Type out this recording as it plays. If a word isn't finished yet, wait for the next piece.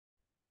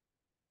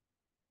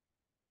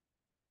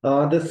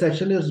This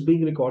session is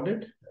being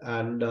recorded,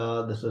 and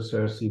this is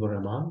Sir Siva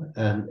Rahman.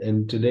 And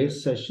in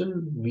today's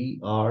session, we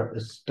are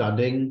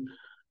studying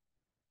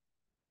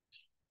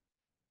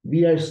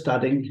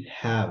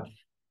have.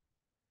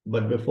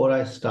 But before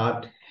I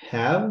start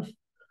have,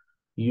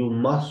 you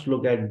must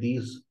look at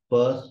these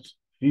first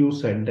few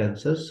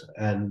sentences,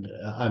 and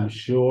I'm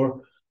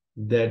sure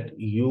that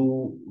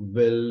you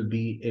will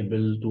be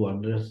able to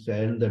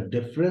understand the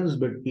difference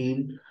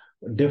between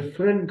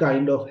different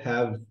kind of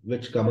have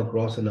which come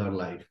across in our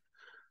life.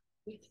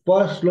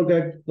 First, look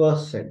at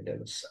first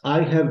sentence. I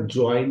have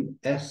joined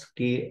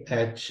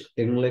SKH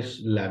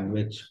English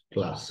language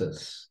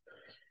classes.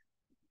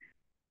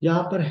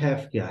 यहाँ पर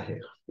have क्या है?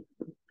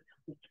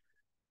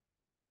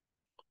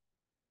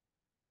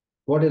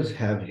 What is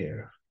have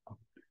here?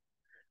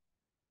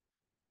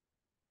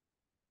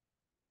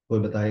 कोई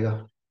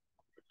बताएगा?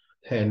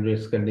 Hand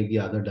raise करने की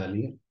आदत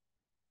डालिए.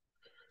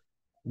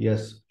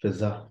 यस,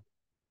 फिजा.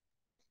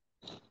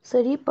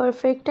 सर ये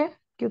परफेक्ट है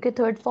क्योंकि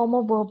थर्ड फॉर्म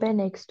ऑफ वर्ब है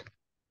नेक्स्ट.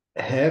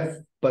 हैव,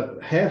 पर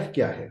हैव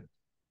क्या है?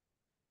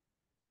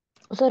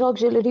 Sir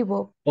auxiliary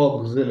verb.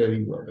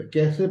 Auxiliary verb है.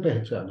 कैसे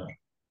पहचाना?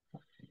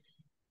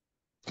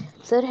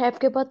 सर हैव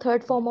के बाद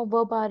थर्ड फॉर्म ऑफ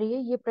वर्ब आ रही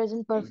है, ये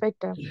प्रेजेंट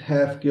परफेक्ट है.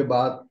 हैव के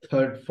बाद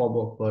थर्ड फॉर्म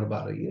ऑफ वर्ब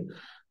आ रही है.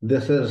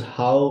 This is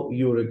how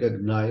you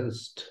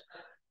recognised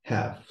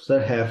have. Sir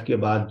have के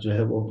बाद जो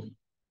है वो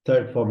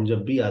थर्ड फॉर्म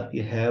जब भी आती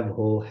है, हैव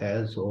हो,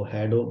 हैज हो,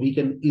 हैड हो, we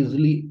can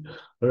easily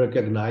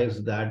recognise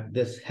that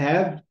this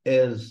have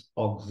is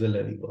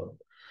auxiliary verb.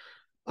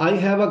 I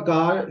have a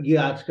car, ये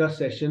आज का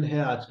सेशन है,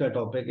 आज का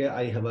टॉपिक है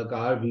I have a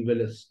car. We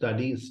will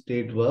steady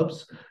state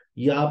verbs.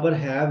 यहाँ पर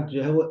हैव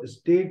जो है वो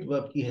स्टेट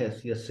वर्ब की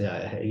हैसियत से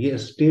आया है. ये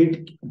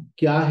स्टेट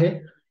क्या है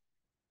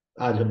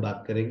आज हम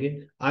बात करेंगे.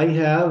 आई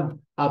हैव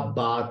अ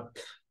बात,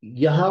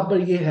 यहां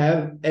पर ये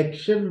हैव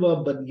एक्शन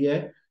वर्ब बन गया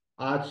है.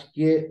 आज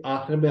के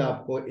आखिर में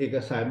आपको एक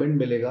असाइनमेंट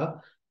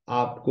मिलेगा.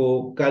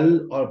 आपको कल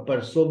और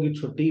परसों की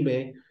छुट्टी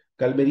में,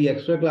 कल मेरी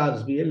एक्स्ट्रा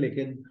क्लास भी है,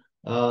 लेकिन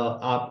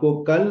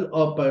आपको कल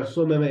और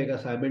परसों में मैं एक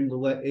असाइनमेंट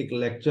दूंगा. एक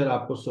लेक्चर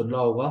आपको सुनना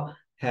होगा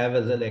have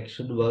as an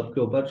action verb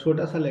के ऊपर.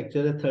 छोटा सा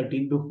लेक्चर है,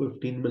 13 to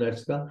 15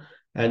 मिनट्स का,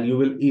 and you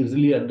will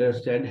easily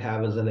understand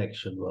have as an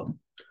action verb.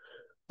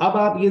 अब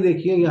आप ये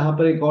देखिए, यहां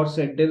पर एक और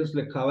सेंटेंस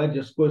लिखा हुआ है,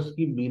 जिसको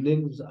इसकी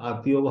मीनिंग्स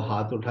आती हो वो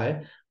हाथ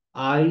उठाए.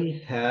 I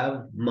have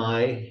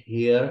my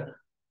hair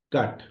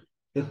cut.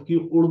 इसकी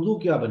उर्दू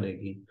क्या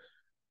बनेगी?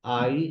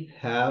 I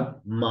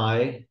have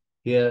my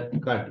hair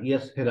cut.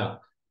 Yes Hira.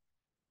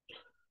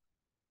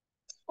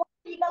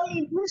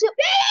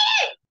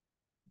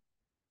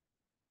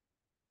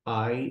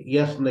 I,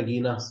 yes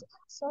Nagina.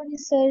 Sorry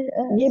sir,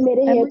 ये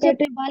मेरे हेयर मुझे कट.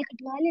 अपने बाल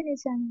कटवा लेने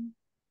चाहिए.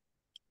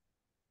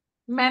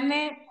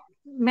 मैंने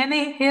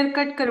मैंने हेयर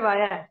कट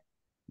करवाया है.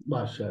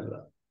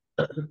 माशाल्लाह.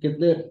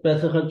 कितने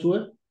पैसे खर्च हुए?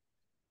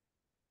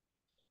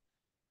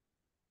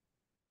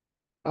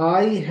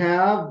 I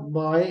have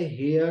my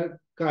hair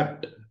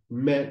cut.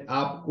 मैं,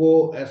 आपको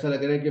ऐसा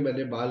लग रहा है कि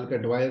मैंने बाल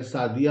कटवाए.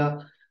 सादिया,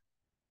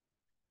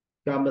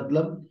 क्या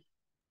मतलब?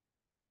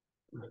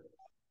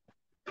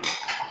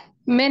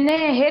 मैंने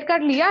हेयर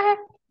कट लिया है.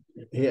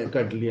 हेयर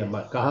कट लिया.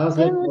 कहाँ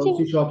से, सर मुझे कौन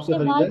सी शॉप से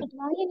अपने खरीदा बाल है?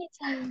 कटवा लेने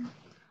चाहिए.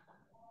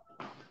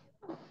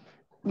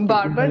 कितने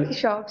बार्बर की वाले?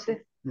 शॉप से.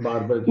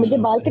 बार्बर की मुझे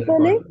शॉप बाल से हेयर कटवा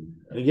ले.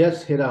 कट.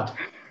 यस हिरा,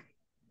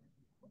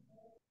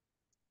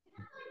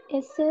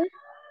 यस सर,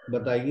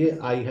 बताइए.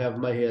 I have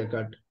my hair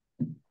cut.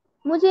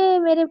 मुझे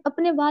मेरे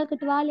अपने बाल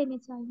कटवा लेने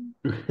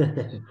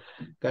चाहिए.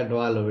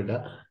 कटवा लो बेटा,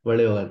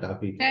 बड़े होगा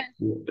काफी. Sir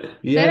sir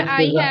yes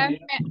I Fiza. Have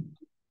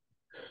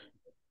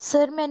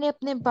sir मैंने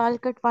अपने बाल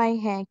कटवाए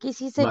हैं,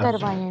 किसी से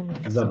करवाए हैं माशा,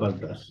 मेरे से.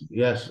 जबरदस्त.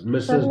 यस सर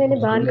मिसेस मैंने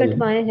बाल मुजम्मिल.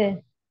 कटवाए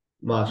हैं.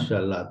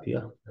 माशाल्लाह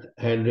आतिया,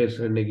 हैंड रेस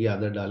करने की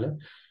आदत डालें.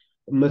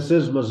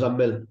 मिसेस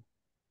मुजम्मिल.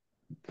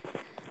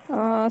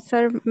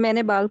 सर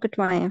मैंने बाल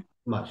कटवाए हैं.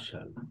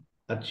 माशाल्लाह,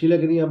 अच्छी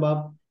लग रही हैं अब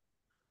आप.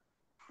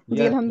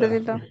 जी यस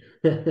अल्हम्दुलिल्लाह.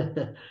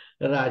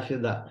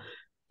 राशिदा.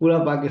 पूरा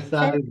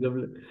पाकिस्तान सर इस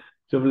जुमले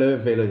जुमले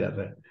में फेल हो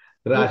जाता है.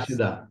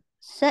 राशिदा.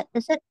 सर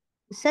सर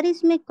सर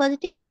इसमें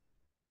पॉजिटिव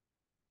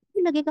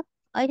लगेगा.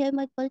 I have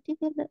my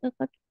positive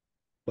cut.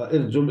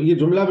 ये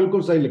जुमला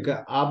बिल्कुल सही लिखा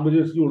है. आप मुझे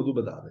इसकी उर्दू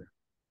बता दें.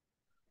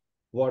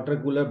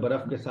 वाटर कूलर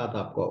बर्फ के साथ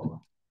आपका होगा.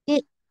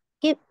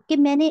 कि कि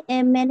मैंने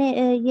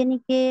यानी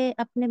कि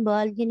अपने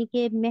बाल यानी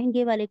कि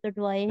महंगे वाले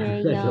कटवाए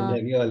हैं या अच्छा,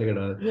 महंगे वाले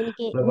कटवा यानी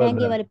कि रहे. महंगे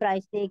जबरदस्त. वाले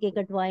प्राइस दे के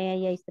कटवाए हैं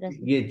या इस तरह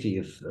से. ये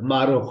चीज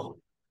मारूफ.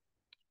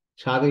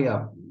 छा गई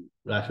आप.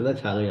 राशिदा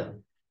छा गई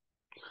आप.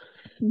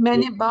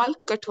 मैंने बाल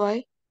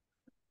कटवाए.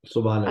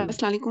 सुबह अल्लाह.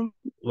 अस्सलाम वालेकुम.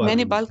 मैंने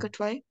वालेकुम बाल सलाम.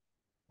 कटवाए.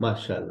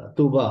 माशाल्लाह.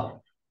 तूबा.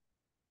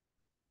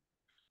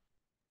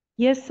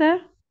 यस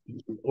सर,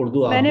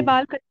 उर्दू आप मैंने भी.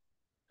 बाल कट.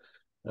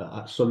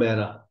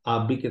 सुमेरा,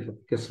 आप भी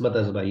किस्मत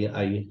आजमाइए.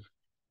 आइए,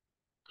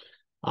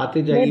 आते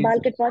मैं जाइए. बाल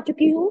कटवा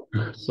चुकी हूँ.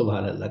 सुबह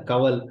अल्लाह.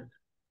 कंवल.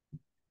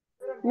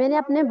 मैंने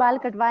अपने बाल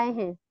कटवाए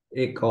हैं.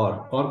 एक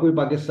और कोई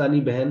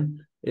पाकिस्तानी बहन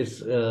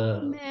इस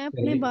मैं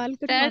अपने पहले. बाल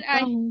सर कटवाता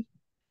आई हूँ.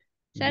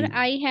 Sir ji.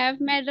 आई हैव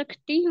मैं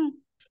रखती हूँ.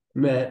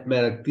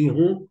 मैं रखती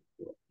हूँ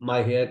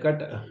माई हेयर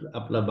कट,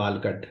 अपना बाल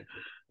cut.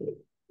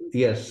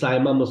 Yes,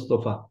 Saima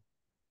Mustafa.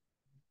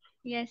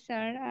 Yes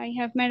sir, I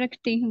have मैं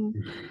रखती हूँ।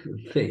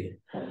 सही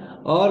है।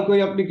 और कोई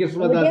अपनी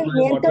किस्मत मुझे आजमाए,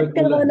 हेयर वाटर कट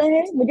कूलर। करवाना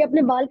है, मुझे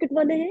अपने बाल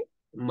कटवाने हैं।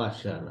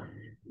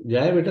 माशाल्लाह।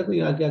 जाए बेटा, तू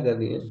यहाँ क्या कर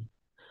रही है?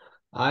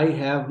 I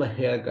have my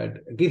hair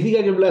cut, किसी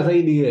का जुमला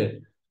सही नहीं है।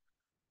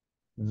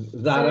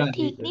 सर जारा जी।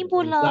 ठीक नहीं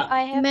बोला।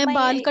 आई हैव मैं बाल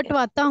माई,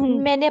 कटवाता हूँ।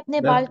 मैंने अपने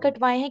मैं, बाल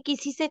कटवाए हैं,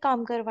 किसी से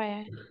काम करवाया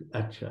है।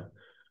 अच्छा।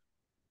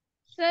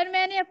 सर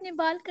मैंने अपने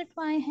बाल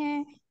कटवाए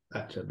हैं।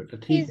 अच्छा बेटा,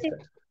 ठीक इसे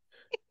है।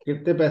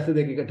 कितने पैसे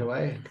देके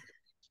कटवाए?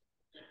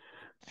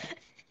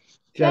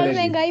 सर चलेगी।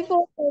 महंगाई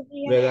बहुत हो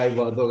गई है। महंगाई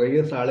बहुत हो गई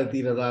है,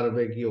 3,500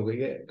 रुपए की हो गई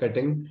है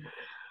कटिंग।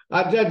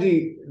 अच्छा जी।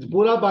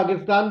 पूरा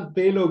पाकिस्तान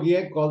फेल हो गया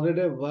है,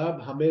 कॉजेटिव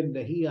वर्ब हमें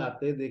नहीं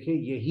आते, देखें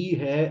यही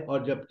है,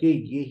 और जबकि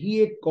यही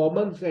एक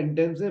कॉमन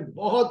सेंटेंस है,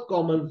 बहुत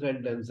कॉमन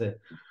सेंटेंस है।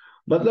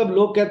 मतलब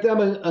लोग कहते हैं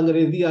हमें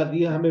अंग्रेजी आती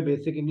है, हमें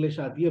बेसिक इंग्लिश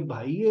आती है।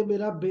 भाई ये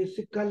मेरा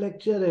बेसिक का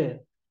लेक्चर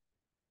है।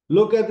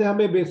 लोग कहते हैं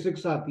हमें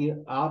बेसिक्स आती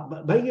है, आप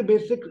भाई ये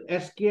बेसिक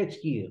SKH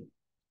की है।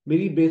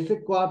 मेरी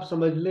बेसिक को आप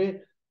समझ लें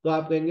तो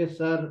आप कहेंगे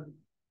सर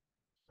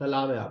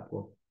सलाम है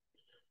आपको।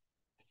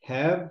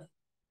 Have,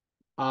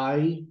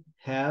 I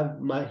have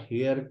my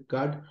hair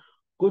cut,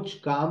 कुछ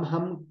काम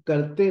हम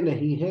करते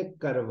नहीं है,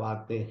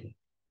 करवाते हैं।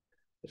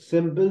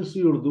 सिंपल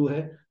सी उर्दू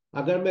है।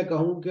 अगर मैं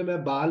कहूं कि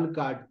मैं बाल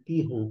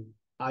काटती हूं,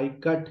 आई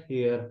कट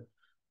हेयर।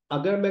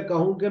 अगर मैं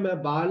कहूं कि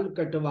मैं बाल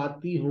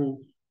कटवाती हूं,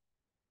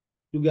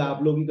 क्योंकि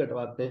आप लोग ही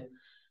कटवाते हैं,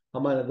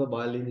 हमारे तो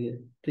बाल ही नहीं है,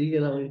 ठीक है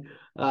ना भाई।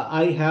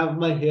 I have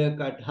my hair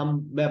cut,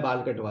 मैं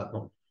बाल कटवाता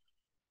हूं।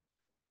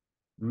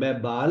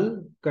 मैं बाल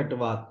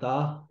कटवाता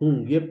हूं,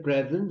 ये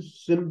प्रेजेंट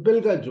सिंपल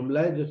का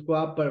जुमला है जिसको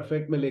आप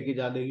परफेक्ट में लेके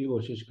जाने की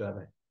कोशिश कर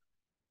रहे हैं।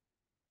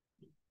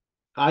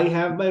 I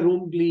have my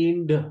room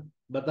cleaned,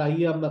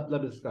 बताइए अब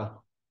मतलब इसका।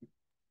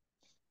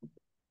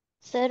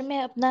 सर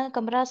मैं अपना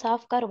कमरा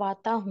साफ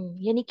करवाता हूँ,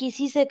 यानी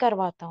किसी से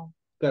करवाता हूँ।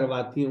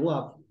 करवाती हूँ,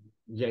 आप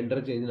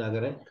जेंडर चेंज ना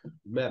करें।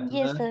 मैं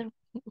ये अपना सर,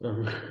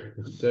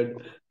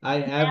 गुड। आई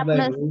मैं हैव माई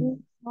अपना रूम स्कूल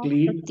साफ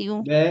क्लीन, करती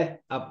हूँ। मैं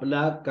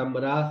अपना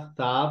कमरा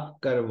साफ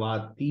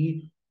करवाती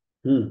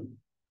हूँ।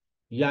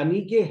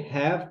 यानी कि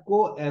हैव को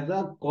एज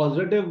अ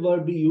पॉजिटिव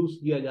वर्ब भी यूज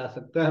किया जा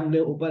सकता है। हमने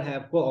ऊपर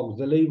हैव को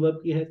ऑक्सिलरी वर्ब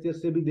की हैसियत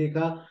से भी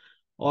देखा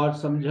और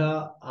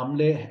समझा।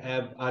 हमने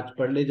हैव आज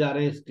पढ़ने जा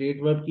रहे हैं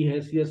स्टेट वर्ब की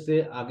हैसियत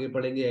से, आगे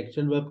पढ़ेंगे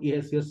एक्शन वर्ब की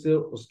हैसियत से,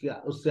 उसके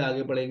उससे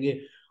आगे पढ़ेंगे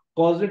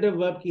पॉजिटिव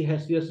वर्ब की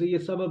हैसियत से। ये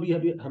सब अभी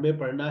अभी हमें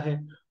पढ़ना है।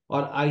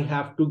 और I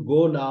have to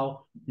go now,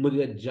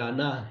 मुझे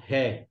जाना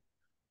है,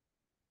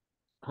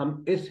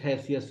 हम इस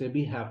हैसियत से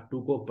भी हैव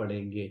टू को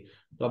पढ़ेंगे।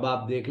 तो अब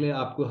आप देख लें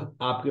आपको,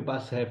 आपके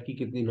पास हैव की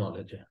कितनी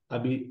नॉलेज है।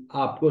 अभी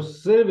आपको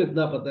सिर्फ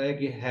इतना पता है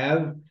कि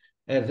have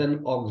as an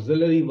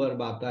auxiliary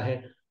verb आता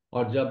है,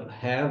 और जब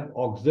हैव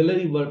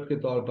ऑक्सिलरी वर्ब के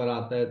तौर पर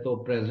आता है तो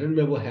प्रेजेंट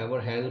में वो हैव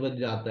और हैज बन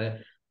जाता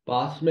है,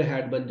 पास्ट में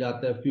हैड बन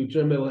जाता है,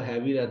 फ्यूचर में वो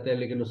हैव ही रहता है,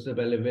 लेकिन उससे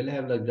पहले विल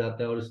हैव लग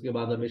जाता है, और इसके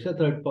बाद हमेशा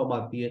थर्ड फॉर्म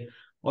आती है।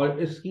 और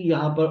इसकी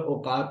यहाँ पर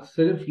औकात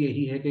सिर्फ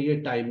यही है कि ये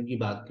टाइम की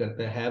बात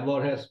करता है, हैव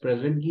और हैज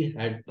प्रेजेंट की,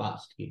 हैड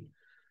पास्ट की।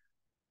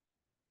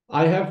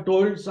 आई हैव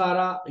टोल्ड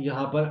सारा,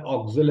 यहाँ पर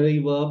ऑक्सिलरी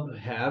वर्ब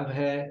हैव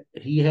है।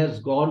 ही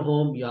हैज गॉन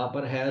होम, यहाँ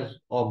पर हैज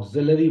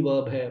ऑक्सिलरी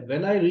वर्ब है।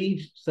 When I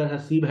reach, sir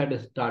Haseeb had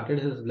started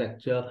his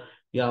lecture,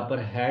 यहाँ पर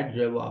हैड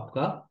जो है वो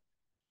आपका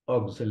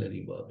ऑक्सिलरी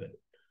वर्ब है।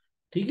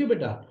 ठीक है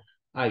बेटा।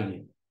 आइए,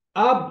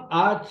 अब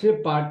आज से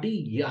पार्टी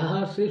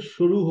यहां से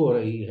शुरू हो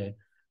रही है।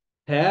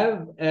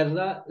 Have as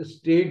a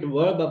state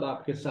verb अब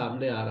आपके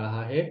सामने आ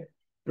रहा है।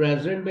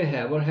 प्रेजेंट में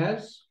हैव और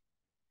हैज,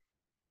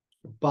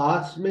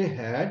 पास्ट में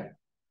हैड,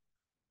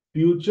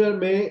 फ्यूचर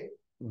में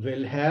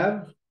विल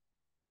हैव,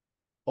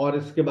 और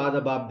इसके बाद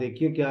अब आप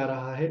देखिए क्या आ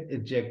रहा है,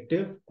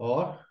 एडजेक्टिव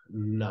और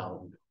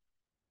नाउन।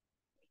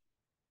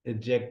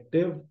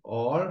 एडजेक्टिव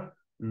और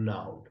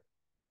नाउन।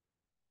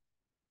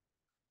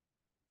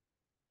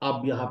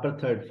 अब यहां पर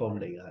थर्ड फॉर्म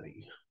नहीं आ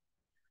रही है।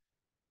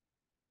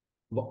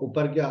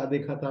 ऊपर क्या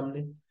देखा था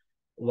हमने,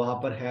 वहां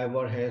पर हैव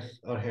और हैज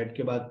और हैड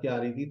के बाद क्या आ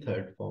रही थी,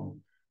 third form,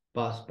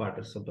 past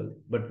participle.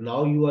 But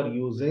now you are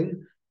using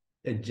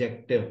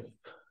adjective,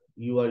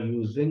 you are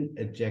using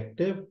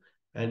adjective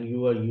and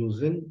you are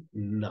using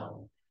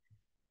noun.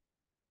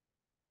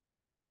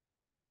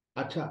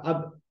 अच्छा,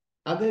 अब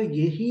अगर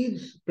यही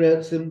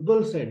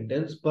सिंपल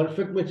सेंटेंस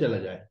परफेक्ट में चला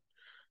जाए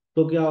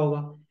तो क्या होगा?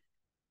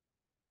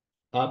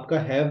 आपका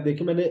हैव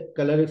देखिए, मैंने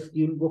कलर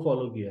स्कीम को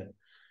फॉलो किया है।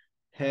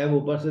 हैव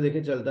ऊपर से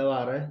देखिए चलता हुआ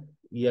आ रहा है,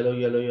 येलो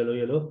येलो येलो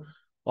येलो।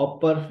 और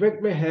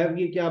परफेक्ट में हैव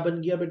ये क्या बन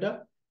गया बेटा?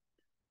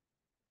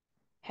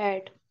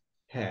 हेड।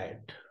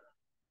 हैड।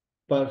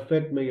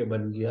 परफेक्ट में ये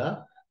बन गया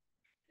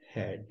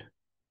हैड।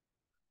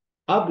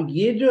 अब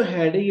ये जो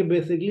हैड है ये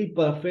बेसिकली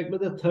परफेक्ट में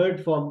तो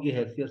थर्ड फॉर्म की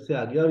हैसियत से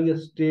आ गया, और ये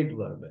स्टेट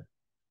वर्ब है।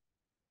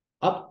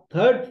 अब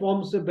थर्ड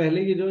फॉर्म से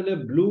पहले ये जो है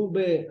ब्लू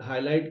में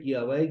हाईलाइट किया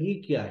हुआ है, ये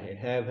क्या है?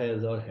 हैव,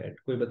 हैज और हैड,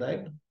 कोई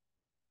बताएगा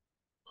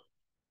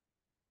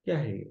क्या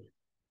है ये?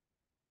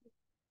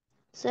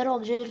 Sir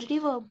auxiliary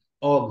verb.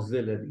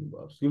 Auxiliary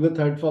verbs, क्योंकि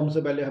थर्ड फॉर्म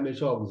से पहले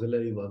हमेशा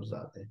ऑक्सिलरी वर्ब्स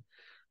आते हैं।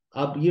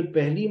 अब ये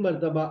पहली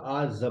मर्तबा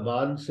आज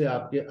जबान से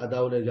आपके अदा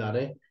होने जा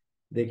रहे हैं।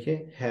 देखिए,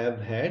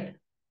 हैव हैड,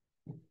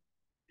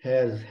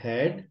 हैज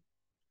हैड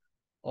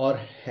और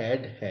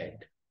हैड।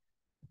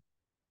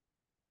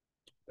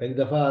 एक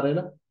दफा आ रहे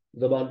ना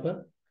जबान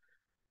पर,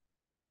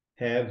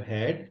 have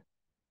had,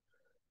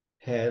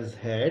 has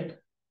had.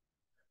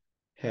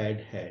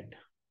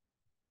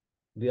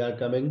 They are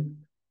coming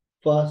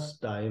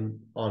first time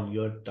on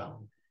your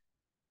tongue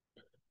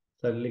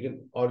sir.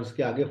 लेकिन और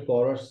इसके आगे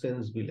फॉर और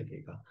सिंस भी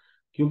लगेगा,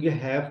 क्योंकि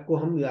हैव को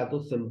हम या तो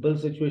सिंपल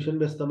सिचुएशन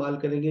में इस्तेमाल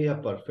करेंगे या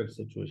परफेक्ट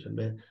सिचुएशन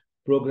में।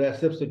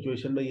 प्रोग्रेसिव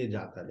सिचुएशन में ये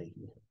जाता नहीं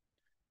है।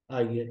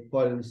 आइए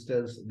फॉर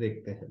इंस्टेंस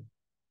देखते हैं।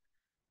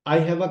 आई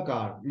हैव अ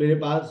कार, मेरे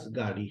पास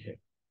गाड़ी है।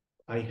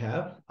 I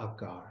have a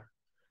car.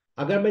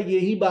 अगर मैं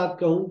यही बात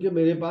कहूं कि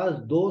मेरे पास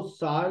 2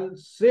 साल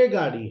से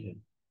गाड़ी है,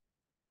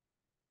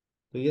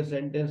 तो ये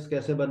सेंटेंस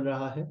कैसे बन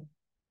रहा है?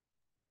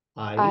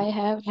 आई I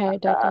have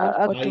had a car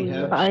for I 2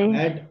 years. Have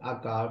had a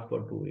car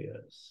for 2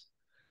 years।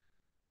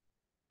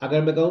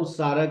 अगर मैं कहूं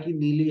सारा की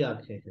नीली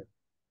आंखें हैं,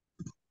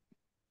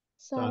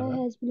 Sarah सारा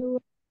has blue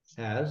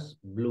has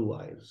blue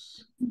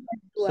eyes.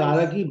 Blue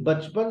सारा eyes. की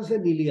बचपन से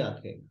नीली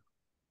आंखें।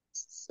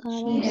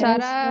 Sarah has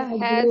Sarah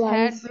had has blue had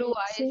eyes blue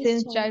eyes since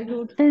since childhood.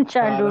 childhood. Since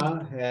सारा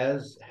childhood.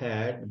 Has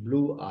had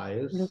blue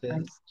eyes Blue since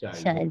eyes.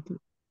 Childhood. Child.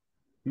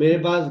 मेरे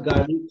पास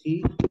गाड़ी थी।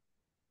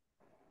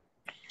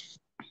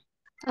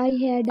 I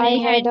had I a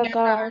had car. a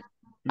car.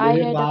 I मेरे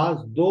had a पास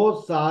 2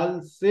 साल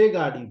से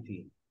गाड़ी थी।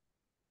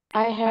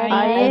 I had I a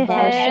I have car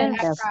had had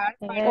since a a car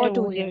for for had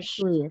 2 years. 2 years.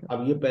 2 years.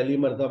 अब ये पहली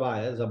मर्तबा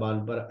आया जबान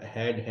पर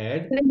हैड।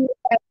 नहीं,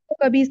 तो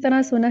कभी इस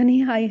तरह सुना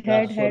नहीं। आई ना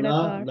हैड अ सुना,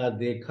 कार। ना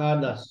देखा,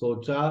 ना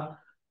सोचा,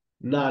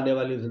 ना आने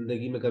वाली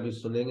जिंदगी में कभी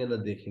सुनेंगे ना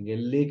देखेंगे।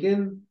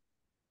 लेकिन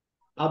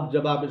अब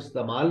जब आप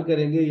इस्तेमाल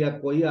करेंगे या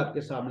कोई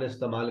आपके सामने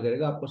इस्तेमाल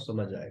करेगा, आपको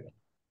समझ आएगा।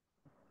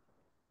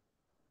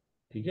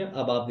 ठीक है।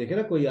 अब आप देखें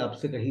ना, कोई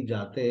आपसे कहीं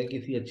जाते हैं,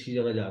 किसी अच्छी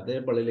जगह जाते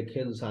हैं, पढ़े लिखे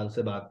इंसान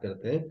से बात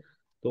करते हैं,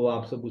 तो वो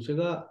आपसे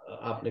पूछेगा,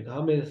 आपने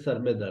कहा मेरे सर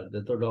में दर्द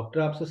है, तो डॉक्टर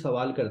आपसे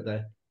सवाल करता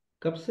है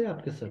कब से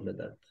आपके सर में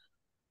दर्द है?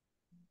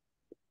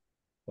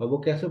 और वो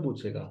कैसे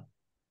पूछेगा?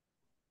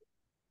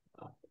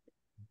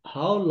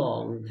 How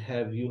long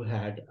have you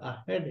had a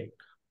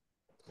headache?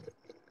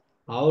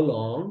 How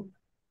long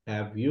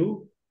have you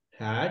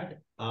had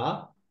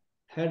a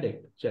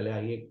headache? चले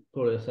आइए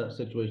थोड़े सा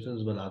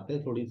सिचुएशंस बनाते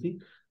हैं थोड़ी सी,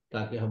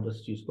 ताकि हम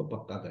उस चीज को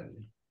पक्का कर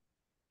लें।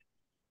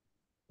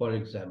 फॉर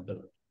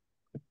एग्जाम्पल,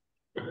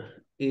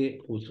 ए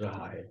पूछ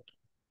रहा है,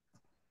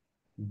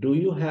 do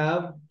you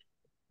have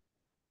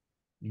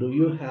do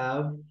you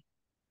have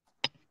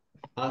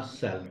a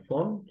cell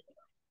phone?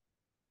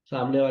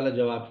 सामने वाला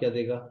जवाब क्या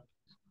देगा?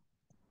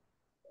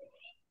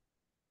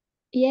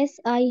 Yes,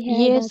 I had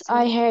a Yes, I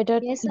cell. had a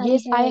Yes, I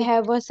yes, I had.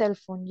 have a cell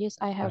phone. Yes,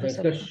 I have अच्छा, a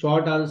cell इसका phone.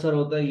 Short answer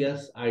होता है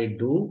yes I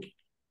do,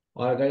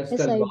 और अगर इसका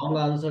Yes, I लॉन्ग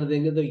आंसर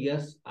देंगे तो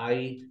yes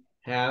I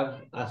have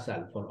a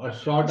cell phone, और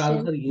शॉर्ट cell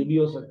आंसर ये phone. भी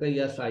हो सकता है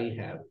यस आई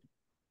हैव।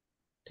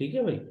 ठीक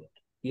है भाई,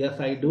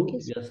 yes I do, Okay,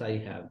 sir. Yes I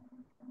have.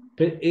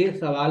 फिर ए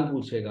सवाल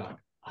पूछेगा,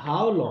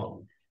 how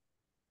long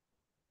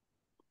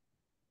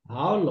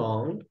how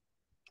long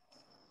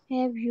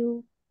Have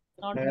you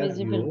Not have you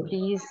visible,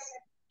 please.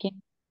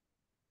 Can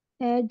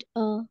had a?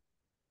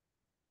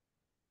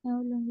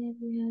 How long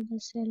have you had a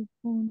cell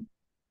phone?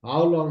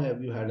 How long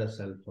have you had a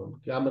cell phone?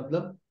 क्या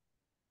मतलब?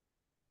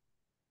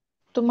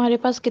 तुम्हारे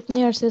पास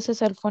कितने अरसे से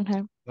cell phone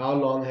है? How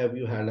long have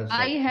you had a I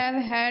cell? have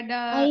had I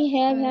a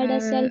have had a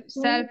cell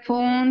cell phone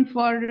phone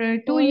for 2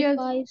 for years.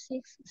 5,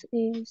 6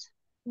 years.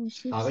 For uh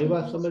six गई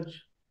बात years. समझ?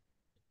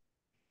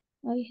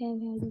 I have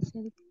had a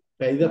cell phone.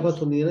 पहली दफा Yes.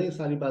 सुनिए ना ये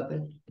सारी बातें।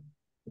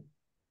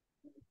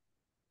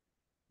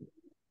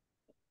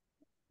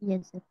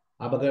 yes, sir.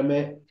 अब अगर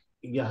मैं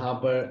यहाँ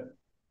पर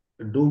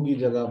डू की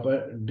जगह पर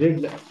डिड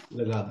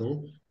लगा दूं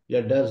या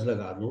डज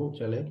लगा दूं,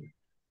 चले,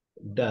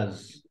 does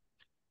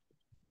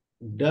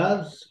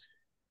does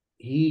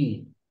he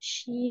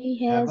She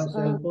have a has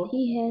cell a. Phone?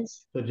 He has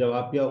तो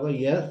जवाब क्या होगा?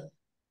 Yes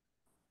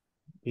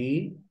he,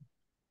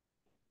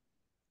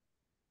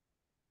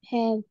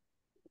 have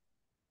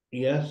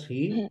yes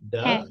he Have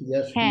does,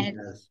 yes he had.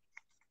 Has.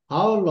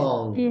 How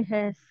long She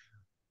has.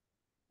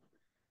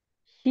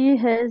 She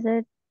has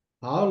it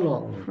how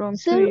long from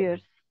sir. 2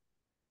 years.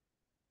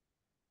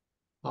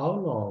 How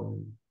long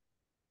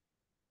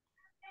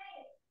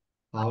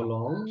how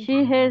long She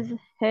has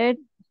had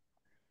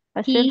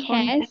a cell He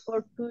phone has. for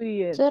 2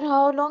 years. Sir,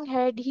 how long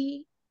had he?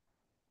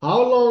 How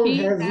long He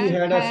has he has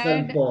had a cell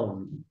had. Phone?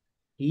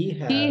 He He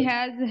has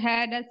has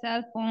had a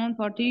cell phone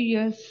for 2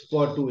 years.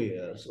 For 2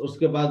 years।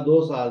 उसके बाद 2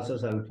 साल से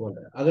cell phone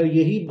है। अगर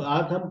यही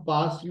बात हम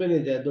past में ले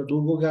जाए तो डू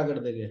को क्या कर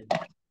देंगे?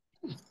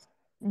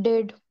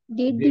 Did.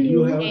 Did did you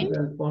you? Have a Did.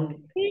 Cell phone?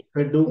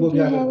 फिर डू को Did you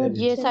क्या कर have a देंगे?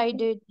 Yes, cell I phone?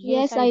 did. Yes,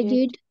 Yes, I I did.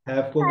 did.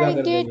 Have को क्या I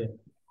कर did. देंगे?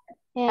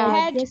 Had.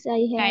 Had. Yes, I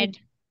had. Had.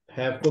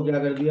 Have को क्या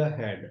कर दिया?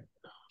 हैड।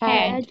 Had.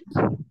 Had.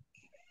 Had.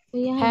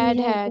 यहाँ भी Had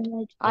had had.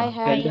 had. I अब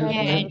had सेंटेंस had a में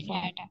है, cell Had.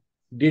 phone. Had.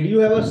 Did you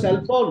have a cell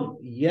phone?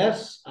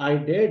 Yes I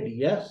did,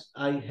 yes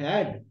I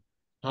had.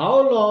 How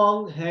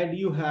long had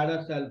you had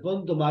a cell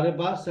phone? तुम्हारे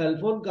पास cell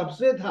phone कब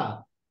से था?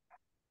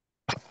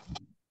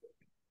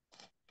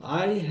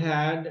 I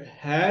had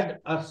had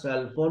a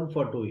cell phone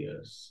for 2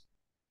 years।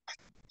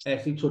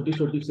 ऐसी छोटी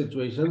छोटी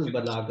situations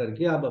बना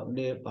करके आप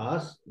अपने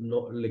पास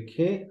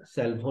लिखें,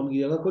 सेल फोन की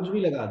जगह कुछ भी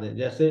लगा दें।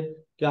 जैसे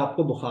क्या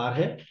आपको बुखार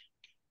है?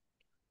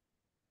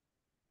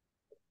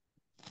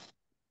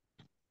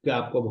 क्या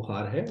आपको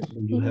बुखार है?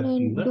 Do you have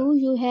fever? Do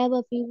you have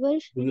a fever?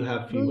 Do you have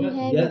do you fever?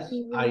 Have a yes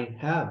fever? I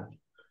have.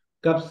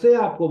 कब से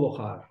है आपको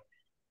बुखार?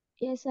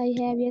 Yes I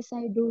have, yes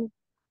I do.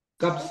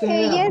 कब से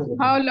है Yes. आपको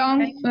बुखार?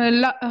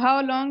 How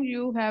long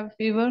you have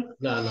fever?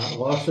 ना ना,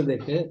 गौर से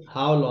देखें।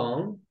 How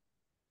long,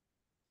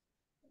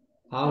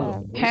 how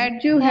long,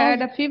 Had you have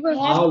had a fever?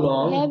 How have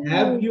long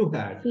have you have you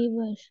had?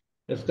 Fever?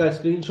 इसका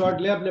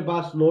स्क्रीनशॉट ले, अपने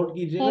पास नोट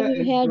कीजिएगा। Have you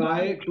and had?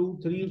 Try 2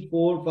 3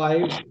 4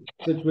 5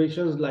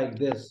 situations like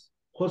this.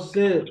 खुद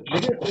से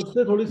देखिए, खुद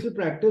से थोड़ी सी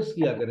प्रैक्टिस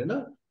किया करें ना।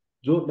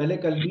 जो मैंने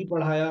कल भी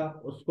पढ़ाया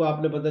उसको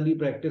आपने पता नहीं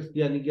प्रैक्टिस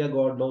किया नहीं किया,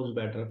 गॉड नोज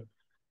बेटर।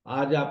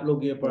 आज आप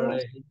लोग ये पढ़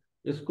रहे हैं,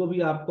 इसको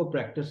भी आपको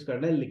प्रैक्टिस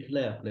करना है, लिखना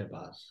है अपने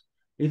पास।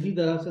 इसी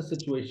तरह से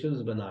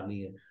सिचुएशंस बनानी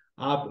है।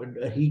 आप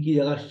ही की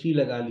जगह शी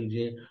लगा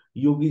लीजिए,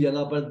 यू की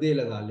जगह पर दे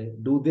लगा ले।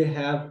 Do they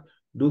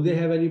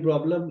have any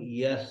problem?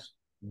 Yes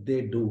they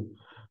do.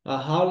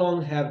 How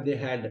long have they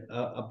had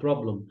a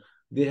problem?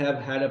 They have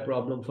had a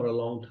problem for a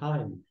long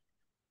time.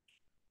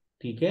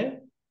 ठीक है,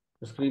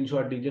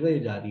 स्क्रीनशॉट दीजिएगा, ये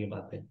जा रही है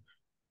बातें।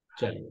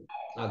 चलिए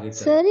आगे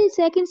सर, चलते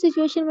सेकंड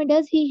सिचुएशन में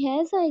डज ही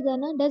हैज आएगा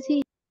ना? Does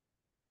he?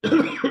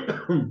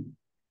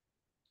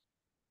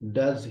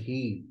 डज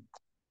ही,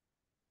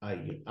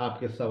 आइए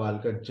आपके सवाल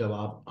का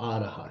जवाब आ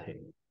रहा है।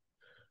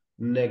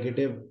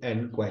 Negative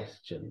and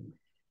question.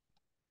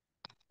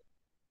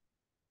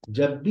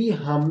 जब भी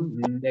हम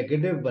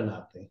नेगेटिव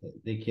बनाते हैं,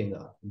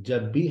 देखिएगा,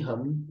 जब भी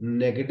हम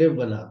नेगेटिव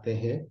बनाते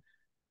हैं,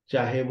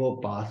 चाहे वो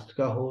पास्ट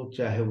का हो,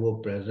 चाहे वो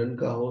प्रेजेंट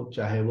का हो,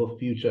 चाहे वो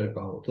फ्यूचर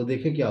का हो, तो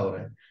देखिए क्या हो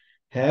रहा है।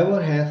 हैव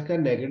और हैज का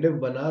नेगेटिव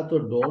बना तो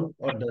डोंट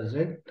और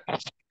डजंट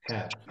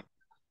हैव,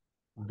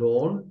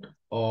 डोंट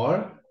और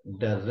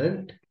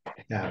डजंट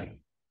हैव।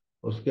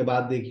 उसके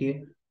बाद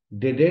देखिए,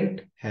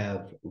 didn't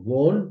have,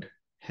 won't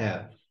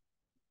have.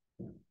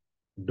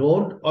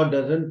 Don't और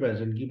डजंट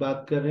प्रेजेंट की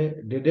बात कर रहे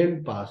हैं,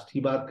 डिडंट पास्ट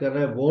की बात कर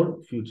रहे हैं,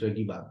 वोंट फ्यूचर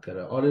की बात कर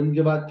रहे हैं। और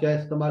इनके बाद क्या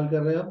इस्तेमाल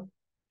कर रहे हैं हम?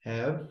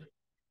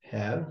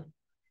 Have,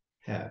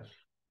 have.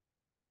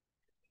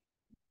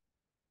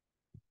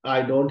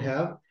 I don't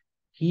have,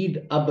 ही।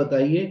 अब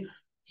बताइए,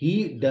 ही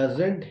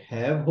डजेंट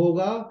हैव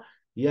होगा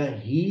या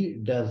ही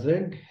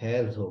डजेंट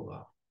हैज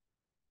होगा?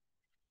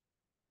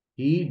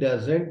 He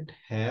doesn't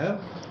have,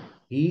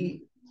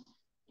 he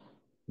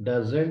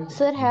doesn't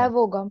sir have. Have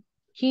होगा,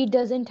 ही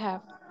डजंट हैव।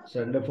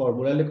 सर ने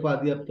फॉर्मूला लिखवा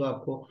दिया, अब तो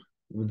आपको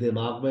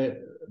दिमाग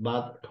में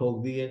बात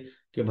ठोक दी है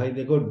कि भाई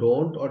देखो,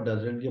 डोंट और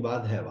डजेंट के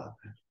बाद हैव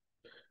आता है,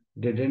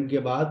 डिडंट के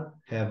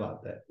बाद हैव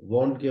आता है,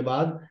 वॉन्ट के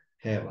बाद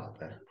हैव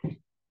आता है।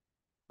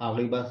 आ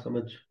गई बात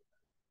समझ?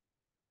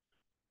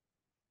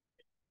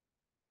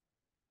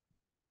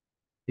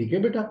 ठीक है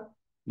बेटा,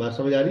 बात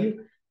समझ आ रही है?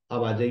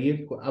 अब आ जाइए,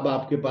 अब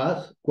आपके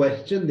पास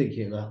क्वेश्चन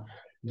देखिएगा।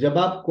 जब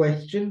आप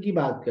क्वेश्चन की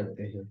बात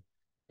करते हैं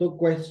तो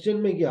क्वेश्चन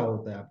में क्या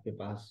होता है आपके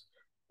पास?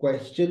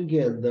 क्वेश्चन के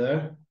अंदर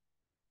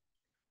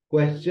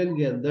क्वेश्चन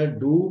के अंदर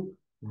डू,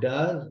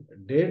 डज,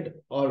 डिड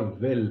और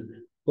विल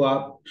को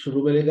आप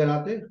शुरू में लेकर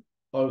आते हैं,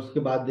 और उसके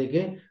बाद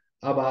देखें,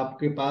 अब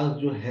आपके पास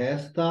जो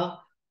हैज था,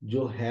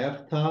 जो हैव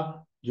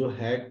था, जो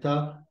हैड था,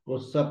 वो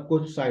सब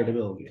कुछ साइड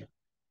में हो गया।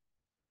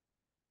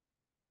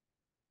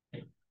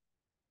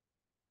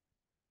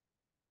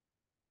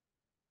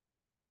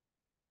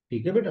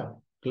 ठीक है बेटा,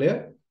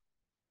 clear?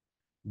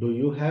 Do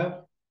you have,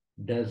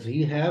 does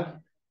he have,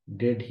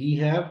 did he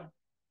have,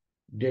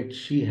 did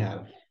she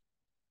have?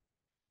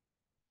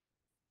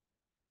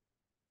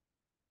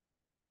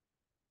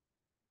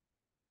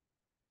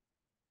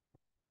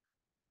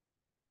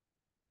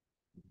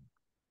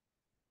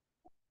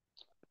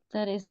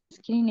 Sir,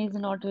 screen is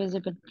not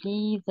visible.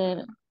 Please,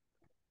 sir,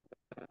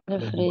 मैं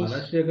दोबारा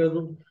refresh शेयर कर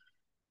दूं?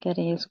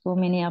 करें इसको।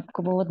 मैंने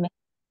आपको बहुत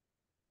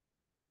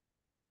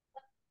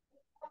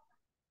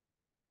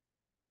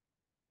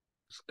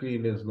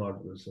स्क्रीन इज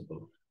नॉट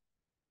विजिबल।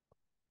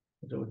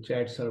 जो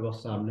चैट सर्वर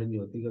सामने नहीं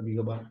होती कभी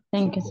कभार।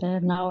 Thank you sir.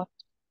 Now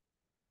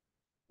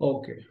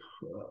okay,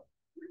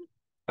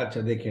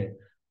 अच्छा देखें,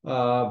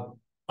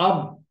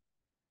 अब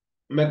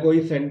मैं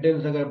कोई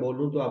सेंटेंस अगर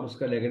बोलूं तो आप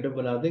उसका नेगेटिव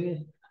बना देंगे।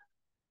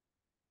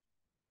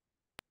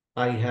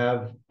 I have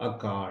a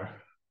car,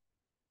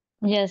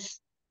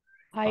 yes.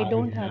 I I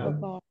don't have a have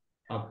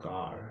car. A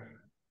car.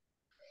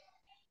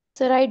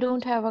 Sir I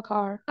don't have a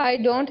car. I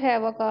don't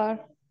have a car.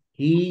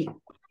 He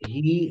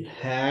he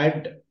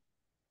had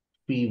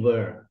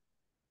fever,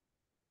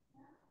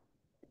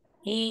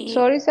 He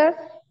Sorry, sir.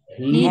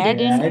 He he had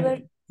didn't had fever.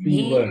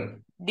 Fever.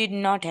 He did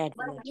not have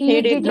fever. He He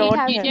did didn't not.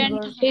 have didn't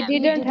fever. He have He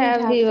didn't didn't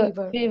have have fever.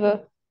 fever. Fever.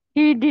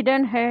 He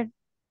didn't had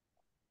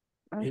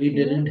a He fever.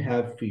 didn't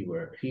have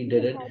fever. He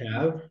didn't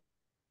have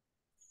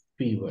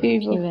fever. Fever.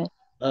 Fever.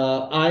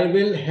 I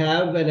will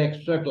have an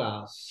extra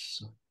class.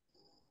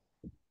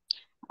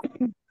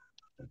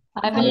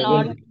 I I will will.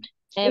 Not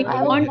have I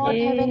I will will have. not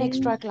have an A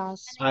extra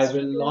class. I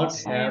will not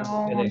I have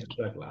an want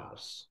extra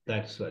class.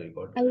 That's very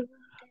good. आई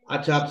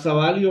अच्छा, आप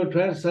सवाल ये उठ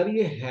रहा है sir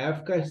ये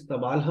have का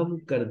इस्तेमाल हम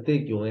करते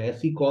क्यों है,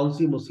 ऐसी कौन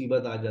सी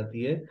मुसीबत आ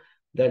जाती है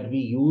that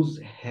we use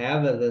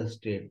have as a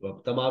state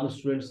verb. तमाम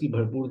स्टूडेंट्स की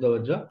भरपूर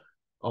तवज्जो।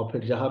 और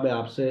फिर जहां मैं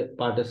आपसे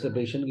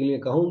पार्टिसिपेशन के लिए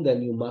कहूं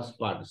then you must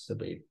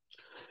participate.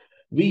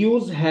 We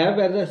use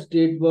have as a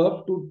state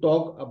verb to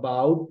talk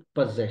about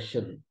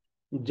possession।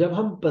 जब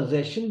हम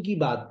possession की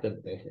बात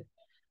करते हैं,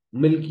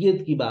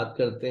 मिल्कियत की बात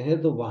करते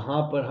हैं, तो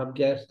वहां पर हम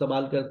क्या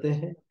इस्तेमाल करते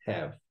हैं,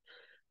 have.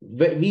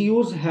 We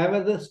use have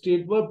as a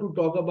state verb to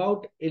talk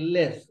about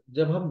illness,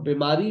 जब हम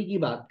बीमारी की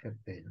बात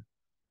करते हैं।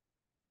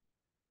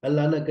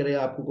 अल्लाह ना करे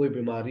आपको कोई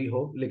बीमारी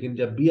हो, लेकिन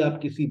जब भी आप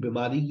किसी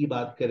बीमारी की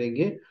बात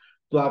करेंगे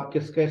तो आप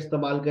किसका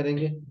इस्तेमाल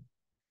करेंगे,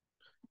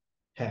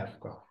 हैव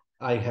का।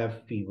 I have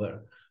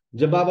fever.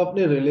 जब आप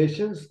अपने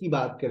रिलेशंस की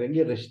बात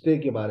करेंगे, रिश्ते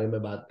के बारे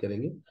में बात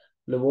करेंगे,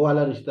 मतलब वो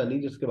वाला रिश्ता नहीं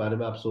जिसके बारे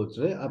में आप सोच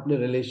रहे हैं, अपने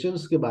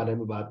रिलेशंस के बारे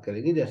में बात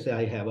करेंगे, जैसे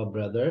I have a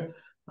brother,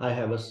 I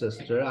have a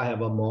sister, I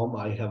have a mom,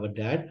 I have a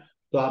dad,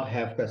 तो आप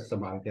हैव का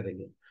इस्तेमाल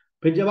करेंगे।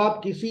 फिर जब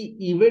आप किसी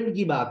इवेंट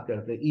की बात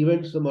करते हैं,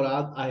 इवेंट से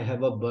मुराद I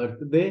have a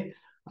birthday,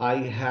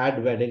 I had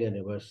wedding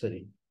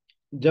anniversary.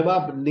 जब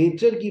आप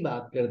नेचर की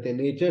बात करते हैं,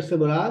 नेचर से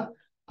मुराद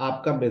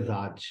आपका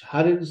मिजाज,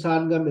 हर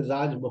इंसान का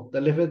मिजाज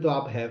मुख्तलिफ है, तो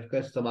आप हैव का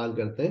इस्तेमाल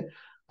करते हैं,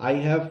 आई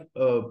हैव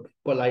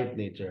पोलाइट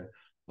नेचर।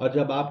 और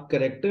जब आप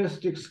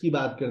करेक्टरिस्टिक्स की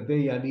बात करते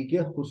हैं, यानी कि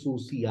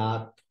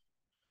खुसूसियात,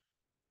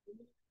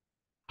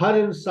 हर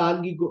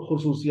इंसान की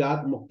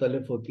खुसूसियात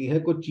मुख्तलिफ होती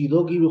हैं, कुछ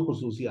चीज़ों की भी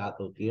खुसूसियात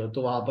होती हैं,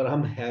 तो वहां पर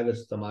हम हैव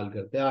इस्तेमाल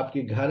करते हैं।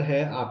 आपके घर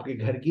है, आपके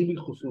घर की भी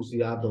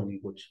खुसूसियात होंगी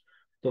कुछ,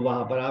 तो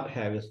वहां पर आप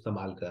हैव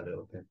इस्तेमाल कर रहे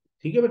होते हैं।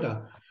 ठीक है बेटा।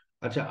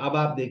 अच्छा, अब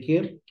आप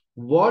देखिए,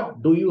 what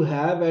do you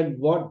have and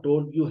what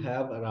don't you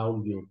have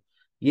around you.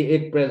 ये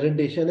एक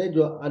प्रेजेंटेशन है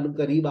जो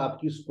अनकरीब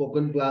आपकी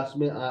स्पोकन क्लास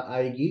में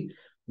आएगी।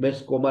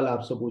 मिस कोमल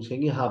आपसे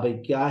पूछेंगी, हाँ भाई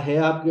क्या है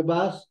आपके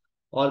पास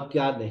और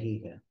क्या नहीं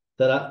है।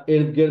 जरा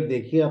इर्द गिर्द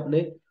देखिए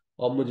अपने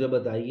और मुझे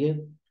बताइए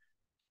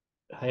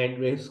हैंड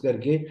रेस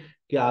करके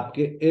कि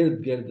आपके इर्द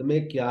गिर्द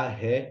में क्या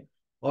है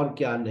और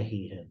क्या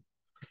नहीं है।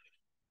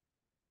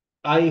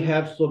 I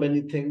have so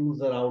many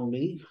things around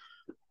me.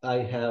 I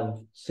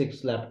have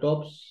 6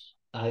 laptops,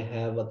 I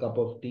have a cup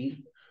of T,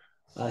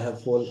 I have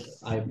 4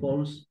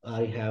 iPhones,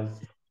 I have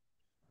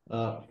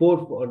 4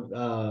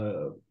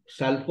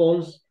 cell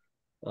phones,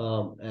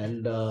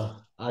 and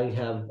I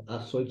have a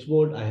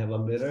switchboard, I have a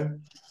mirror,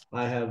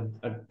 I have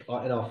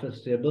an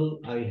office table,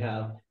 I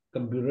have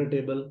computer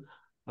table,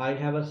 I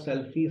have a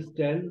selfie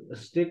stand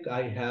stick,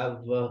 I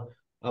have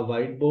a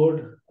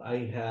whiteboard, I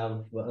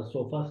have a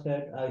sofa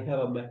set, I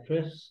have a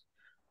mattress,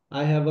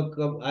 I have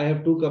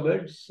 2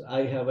 cupboards,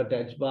 I have a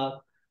touch bar,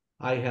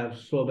 I have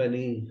so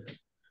many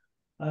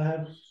I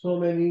have so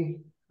many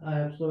I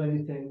have so many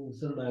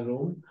things in my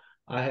room.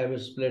 I have a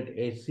split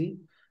AC.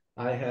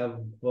 I have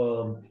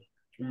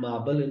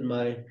marble in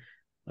my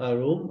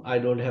room. I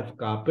don't have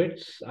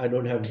carpets. I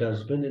don't have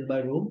dustbin in my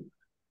room.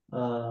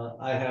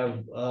 I have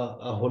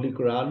a Holy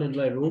Quran in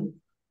my room.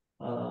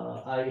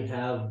 I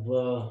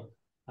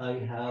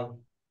have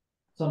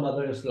some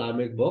other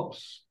Islamic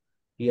books.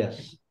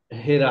 Yes,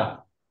 Hira.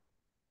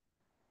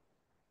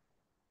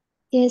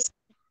 Yes.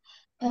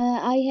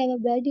 I have a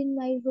bed in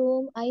my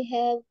room. I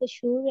have a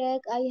shoe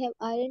rack. I have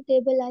iron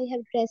table. I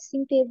have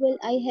dressing table.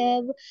 I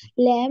have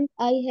lamp.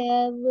 I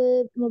have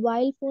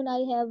mobile phone. I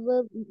have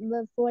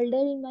a folder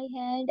in my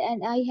hand,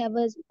 and I have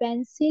a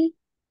pencil.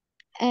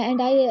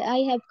 And I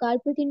have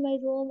carpet in my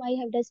room. I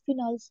have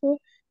dustbin also.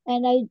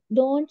 And I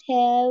don't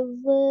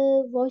have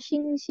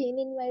washing machine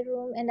in my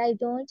room. And I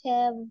don't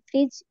have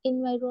fridge in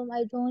my room.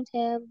 I don't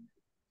have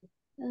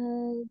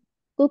uh,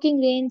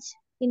 cooking range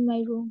in my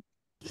room.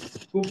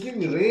 Cooking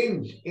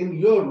range in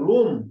your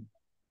room.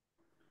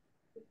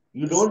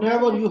 You don't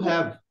have or you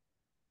have?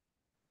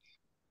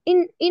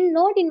 In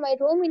not in my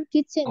room, in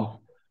kitchen. Oh,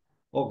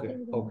 okay,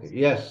 okay.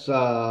 Yes,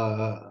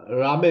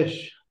 Ramesh.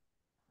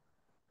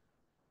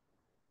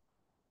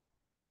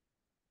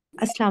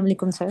 Assalamu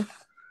alaikum, sir.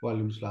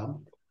 Walaikum salam.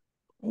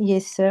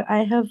 Yes, sir.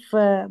 I have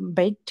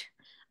bed.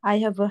 I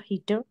have a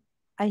heater.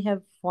 I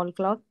have wall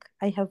clock.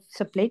 I have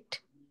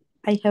split.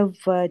 I have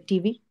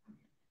TV.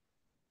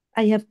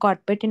 I have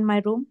carpet in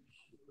my room.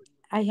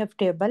 I have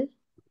table.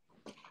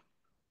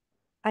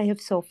 I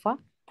have sofa.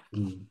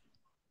 Hmm.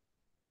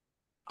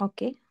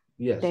 Okay,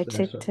 Yes, that's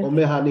that's it, right.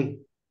 sir. Hani.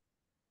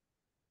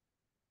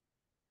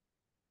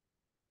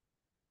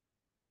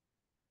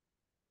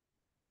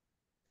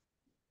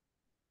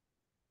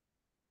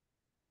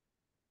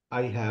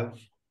 I have,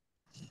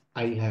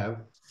 I have,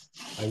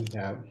 I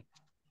have.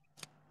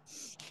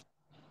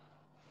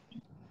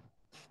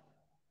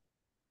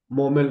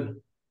 Momil.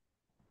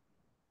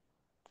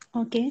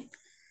 Okay.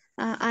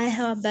 I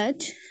have a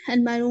bed.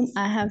 In my room,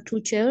 I have 2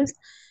 chairs.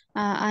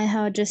 I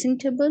have a dressing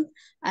table.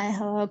 I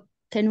have a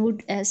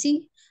Kenwood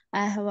AC.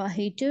 I have a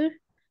heater,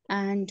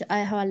 and I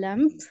have a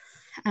lamp,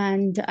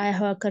 and I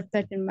have a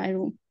carpet in my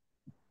room.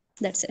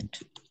 That's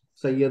it.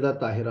 Sayyida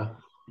Tahira.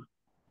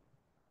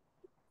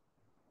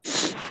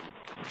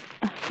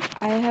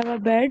 I have a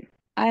bed.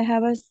 I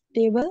have a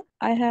table.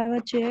 I have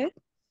a chair.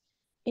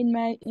 In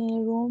my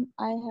room,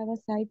 I have a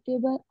side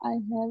table. I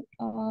have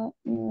a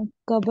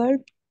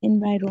cupboard in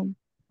my room.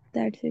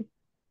 That's it.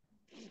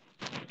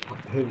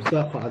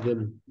 Hifza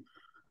Khadim.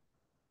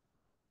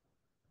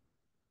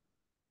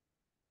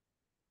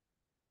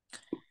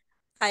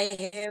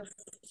 I have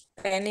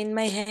pen in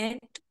my hand.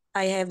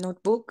 I have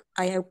notebook.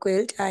 I have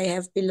quilt. I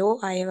have pillow.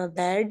 I have a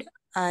bed.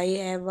 I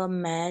have a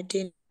mat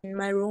in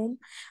my room.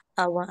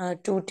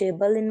 Two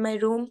table in my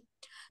room.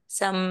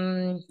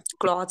 Some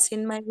clothes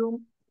in my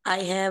room. I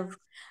have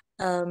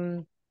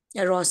a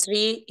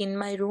rosary in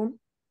my room.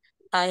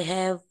 I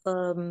have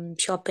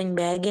shopping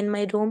bag in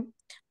my room.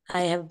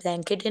 I have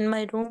blanket in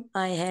my room.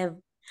 I have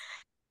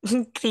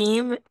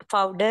cream,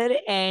 powder,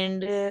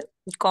 and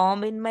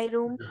comb in my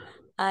room.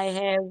 I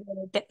have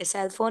a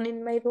cell phone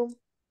in my room.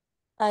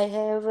 I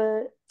have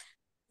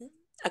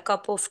a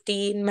cup of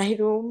tea in my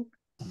room,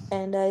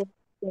 and I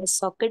have a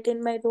socket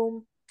in my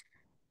room.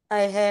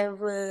 I have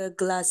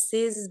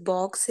glasses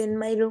box in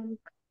my room.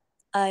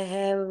 I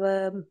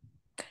have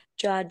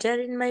charger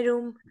in my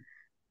room.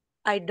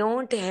 I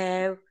don't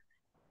have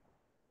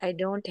I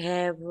don't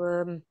have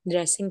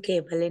dressing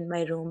table in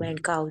my room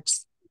and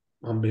couch.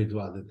 हम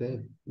भिजवा देते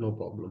हैं. No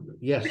problem.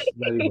 Yes,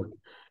 very good.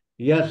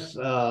 Yes,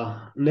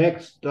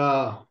 next.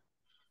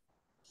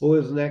 Who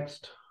is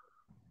next?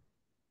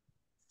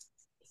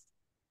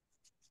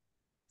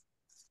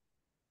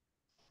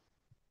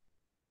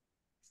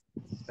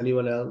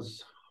 Anyone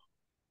else?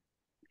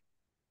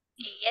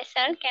 Yes,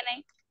 sir. Can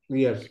I?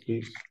 Yes,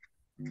 please.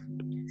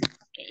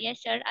 Okay.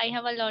 Yes, sir. I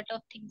have a lot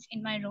of things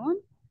in my room.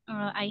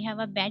 I have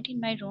a bed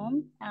in my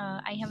room.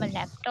 I have a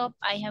laptop.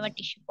 I have a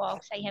tissue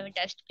box. I have a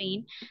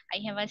dustbin. I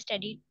have a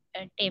study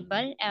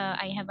table.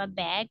 I have a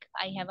bag.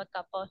 I have a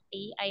cup of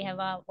tea. I have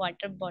a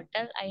water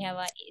bottle. I have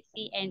a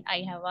AC, and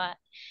I have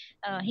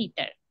a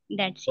heater.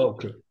 That's it.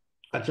 Okay.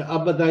 अच्छा,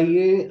 अब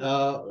बताइए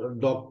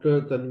doctor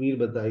Tanveer,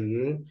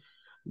 बताइए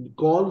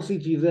कौन सी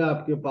चीजें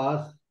आपके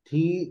पास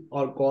थी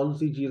और कौन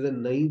सी चीजें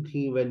नहीं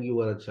थी when you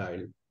were a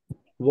child.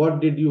 What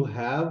did you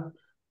have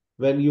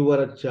when you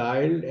were a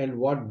child and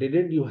what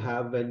didn't you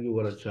have when you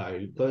were a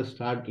child? तो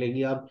स्टार्ट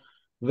लेंगे आप.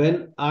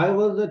 When I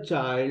was a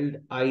child,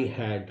 I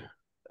had,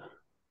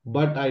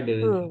 but I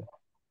didn't have.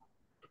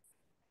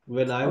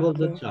 When I was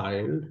a Okay.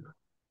 child.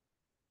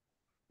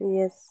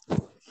 Yes.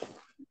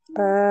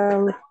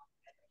 Um,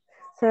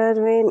 Sir,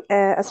 when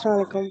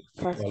Assalamualaikum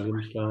first.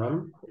 Volume salam.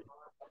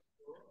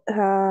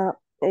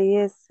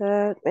 Yes,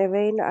 sir.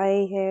 When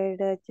I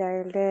had a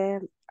child,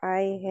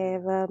 I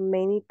have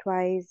many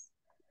toys,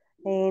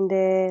 and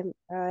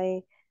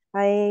I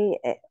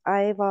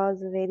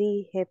was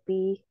very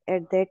happy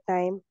at that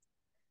time,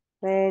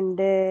 and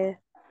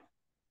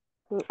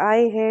I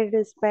had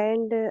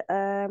spent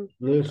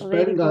Spain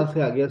very कहाँ good.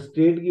 से आ गया?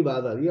 State की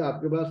बात आ रही है.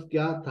 आपके पास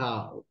क्या था?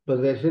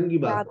 पोजेशन की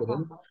क्या बात था?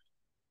 करें.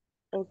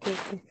 Okay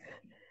okay.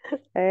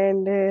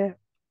 एंड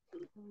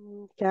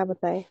क्या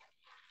बताएं?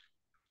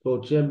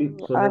 सोचे अभी,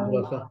 सुने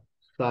थोड़ा सा.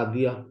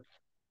 Sadia.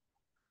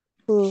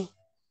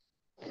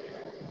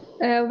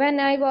 When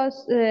I was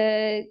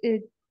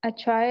a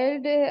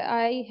child,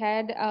 I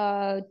had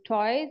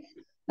toys,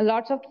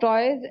 lots of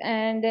toys,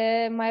 and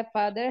my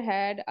father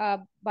had a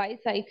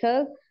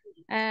bicycle,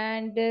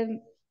 and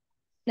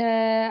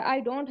I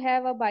don't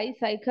have a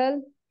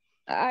bicycle.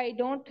 I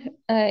don't,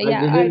 I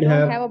yeah, I didn't don't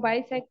have. have a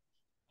bicycle.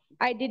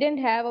 I didn't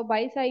have a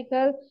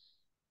bicycle.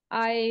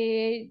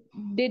 I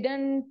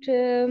didn't.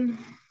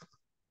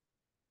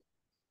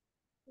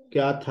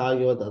 क्या था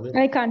ये बता दे.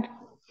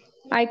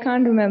 I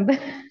can't remember.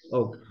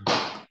 Okay.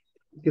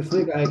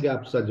 किसने कहा है कि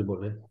आप सच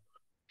बोले?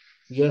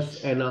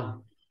 Yes, Anna.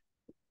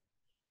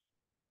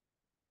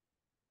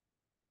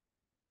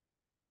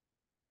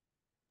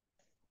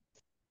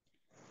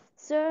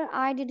 Sir,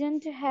 I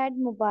didn't had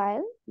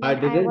mobile I when I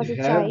didn't was a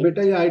have child.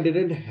 बेटा, या I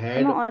didn't Am I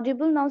had?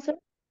 audible now, sir?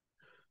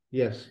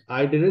 Yes,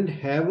 I didn't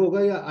have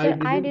होगा या आई Sir,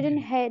 I didn't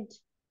didn't. had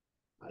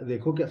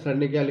देखो क्या sir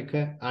ने क्या लिखा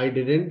है. I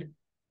didn't.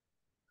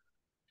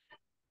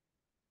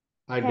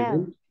 I have.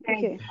 Didn't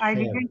Okay. I have.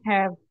 didn't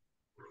have.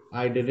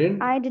 I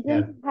didn't I have.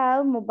 didn't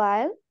have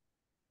mobile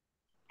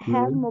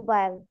hmm.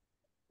 when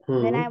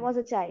hmm. I was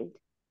a child.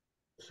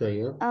 सही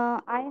है.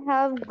 I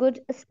have good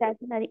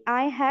stationery.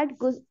 I had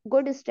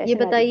good ये stationery.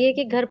 बताइए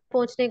कि घर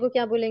पहुंचने को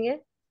क्या बोलेंगे?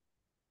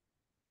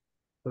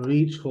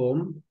 Reach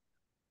home.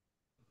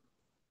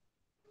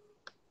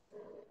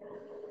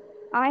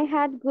 I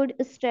had good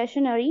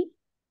stationery.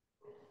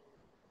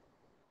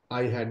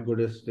 I had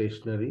good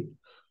stationery.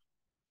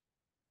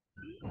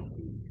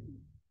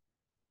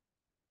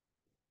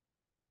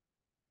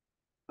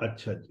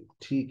 अच्छा जी,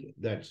 ठीक है.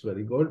 That's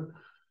very good.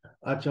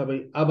 अच्छा भाई,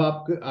 अब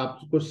आप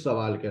कुछ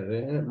सवाल कर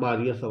रहे हैं.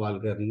 मारिया सवाल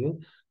कर रही है.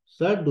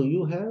 Sir, do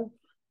you have.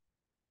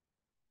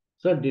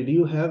 Sir, did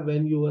you have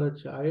when you were a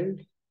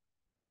child?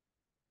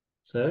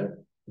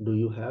 Sir, do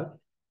you have.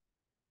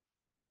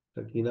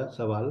 Sakina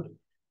सवाल.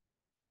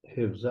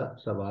 हिफ्जा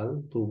सवाल.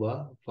 Tuba,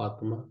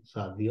 Fatima,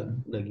 Sadia,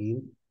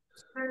 नगीन.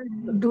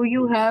 Do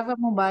you have a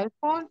mobile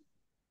phone?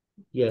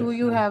 Do yes.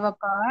 you have a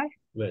car?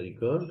 Very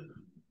good.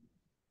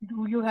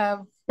 Do you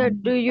have Sir,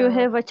 do you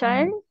have a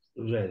child?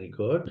 Very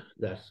good.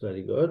 That's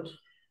very good.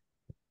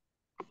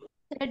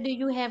 Sir, do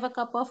you have a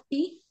cup of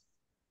tea?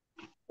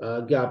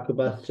 क्या आपके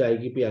पास चाय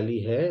की प्याली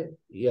है?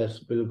 Yes,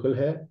 बिल्कुल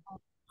है।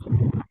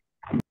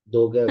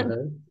 दो क्या है?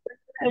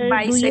 Sir,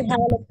 do you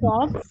have a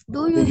laptop?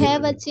 Do you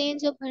have a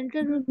change of 100 Do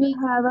you rupee?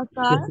 have a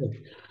car?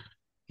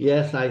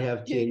 Yes, I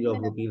have Do change you of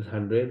have rupees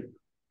 100.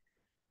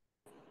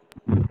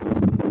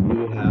 Do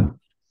you have?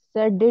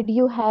 Sir, did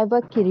you have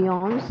a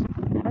crayons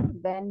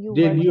when you were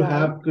Did you child?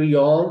 have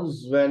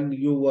crayons when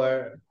you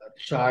were a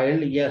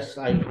child? Yes,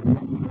 I do.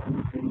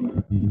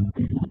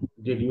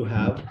 Did you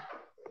have?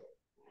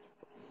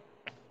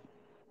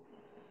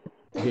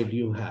 Did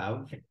you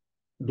have?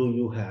 Do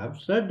you have?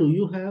 Sir, do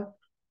you have?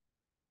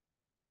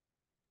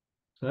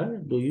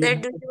 Sir, do you Sir,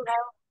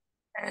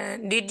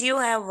 have? did you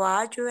have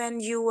watch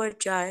when you were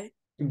child?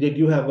 Did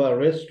you have a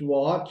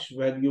wristwatch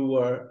when you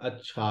were a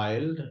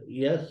child?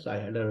 Yes, I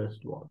had a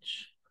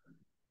wristwatch.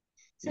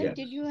 Sir, Yes.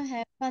 did you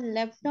have a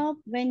laptop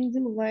when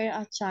you were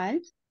a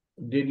child?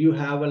 Did you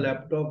have a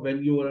laptop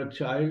when you were a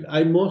child?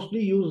 I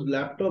mostly used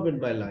laptop in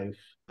my life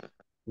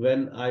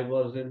when I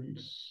was in,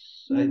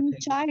 I think,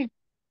 Child.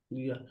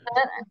 yeah.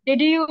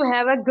 Did you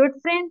have a good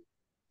friend?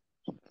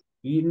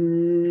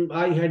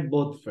 I had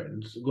both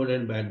friends, good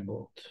and bad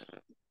both.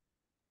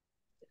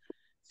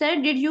 Sir,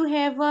 did you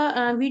have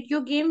a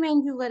video game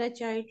when you were a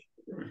child?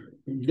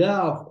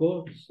 Yeah, of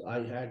course, I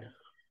had.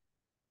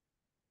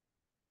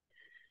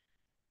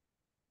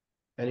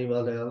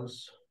 Anyone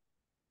else?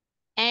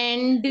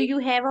 And do you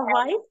have a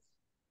wife?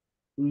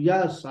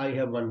 Yes, I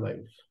have one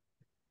wife.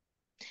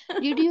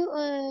 Did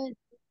you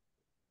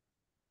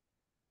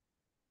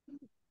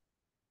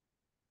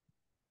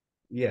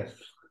Yes.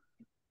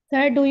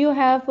 Sir, do you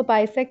have a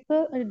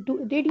bicycle?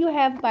 Did you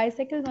have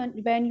bicycle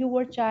when you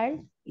were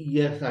child?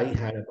 Yes, I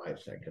had a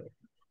bicycle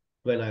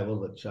when I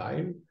was a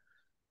child.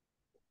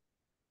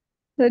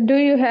 So do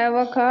you have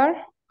a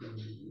car?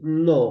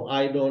 No,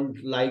 I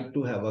don't like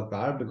to have a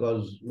car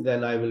because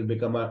then I will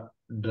become a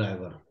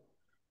driver,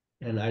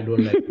 and I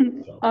don't like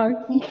that job.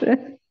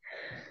 Okay.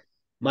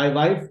 My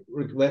wife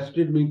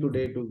requested me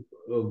today to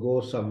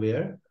go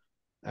somewhere,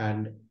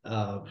 and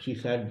she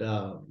said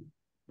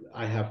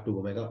I have to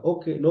go. I go,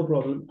 okay, no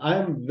problem. I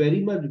am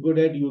very much good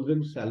at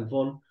using cell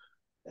phone,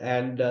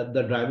 and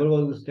the driver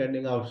was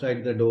standing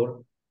outside the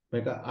door.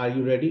 I go, are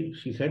you ready?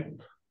 She said,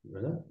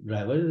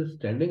 driver is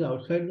standing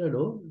outside the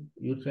door.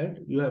 You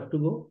said you have to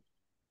go.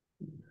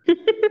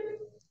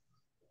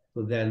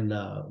 So then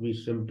we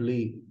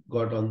simply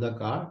got on the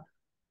car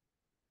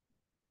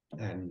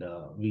and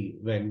we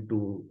went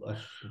to a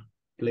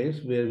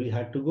place where we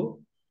had to go.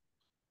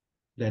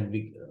 Then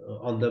we,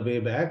 on the way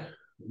back,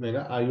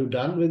 Megha, are you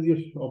done with your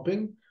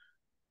shopping?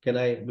 Can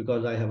I,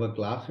 because I have a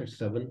class at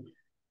 7.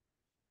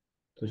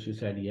 So she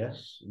said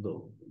yes.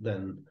 Though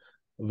then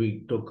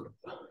we took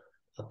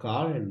a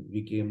car and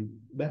we came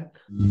back.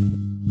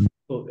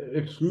 So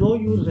it's no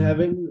use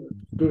having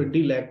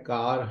 20 lakh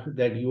car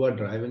that you are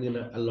driving in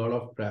a lot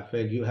of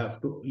traffic. You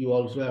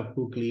also have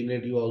to clean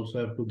it. You also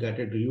have to get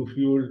it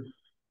refueled.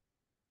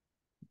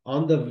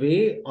 On the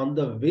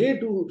way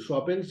to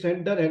shopping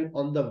center and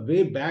on the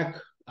way back,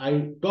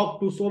 I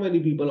talked to so many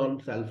people on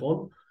cell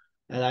phone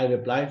and I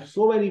replied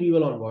so many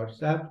people on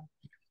WhatsApp.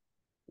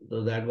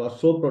 So that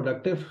was so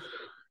productive,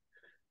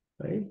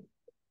 right?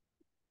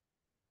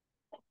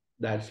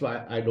 That's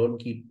why I don't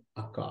keep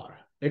a car.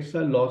 It's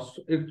a loss.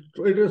 It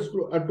is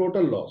a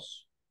total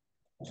loss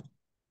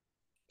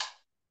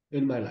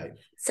in my life.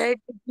 Sir,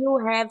 did you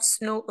have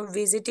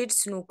visited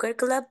snooker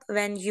club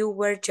when you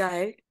were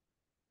child?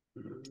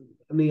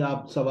 नहीं,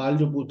 आप सवाल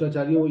जो पूछना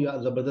चाह रही हो या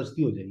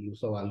जबरदस्ती हो जाएगी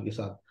उस सवाल के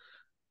साथ।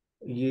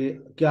 ये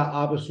क्या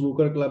आप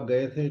स्नूकर क्लब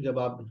गए थे जब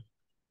आप?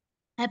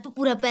 आप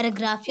पूरा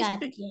पैराग्राफ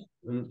याद किए?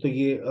 तो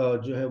ये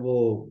जो है वो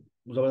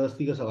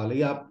जबरदस्ती का सवाल है।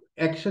 ये आप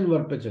एक्शन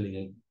वर्ब पे चली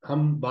गई।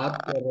 हम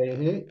बात कर रहे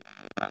हैं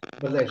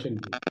पोजेशन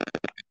की।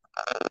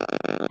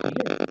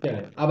 ठीक है, क्या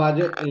है? अब आ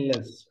जाए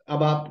इलनेस।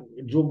 अब आप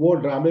जो वो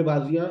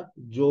ड्रामेबाजियां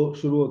जो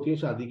शुरू होती है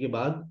शादी के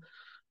बाद,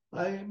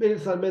 आई मेरे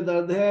सर में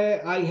दर्द है,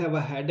 आई हैव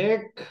अ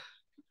हेडेक,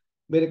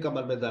 मेरे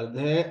कमर में दर्द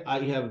है,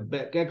 आई हैव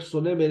बैक एक,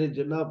 सुने मेरे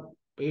जना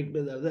पेट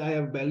में दर्द है, आई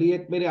हैव बेली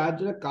एक, मेरे आज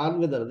जो है कान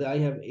में दर्द है, आई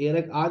हैव एयर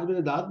एक, आज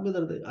मेरे दांत में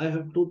दर्द है, आई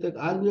हैव टूथ एक,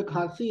 आज मुझे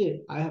खांसी है,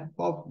 आई हैव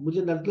कॉफ,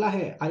 मुझे नजला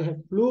है, आई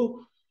हैव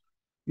फ्लू,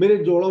 मेरे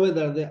जोड़ों में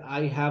दर्द है,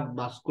 आई हैव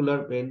मस्कुलर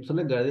पेन,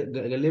 सुने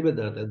गले में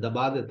दर्द है,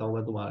 दबा देता हूं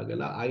मैं तुम्हारा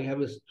गला, आई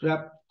हैव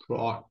स्ट्रेप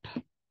थ्रॉट।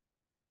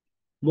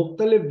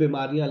 मुख्तलिफ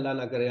बीमारियां अल्लाह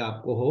ना करे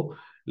आपको हो,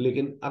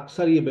 लेकिन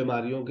अक्सर ये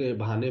बीमारियों के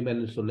बहाने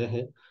मैंने सुने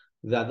हैं,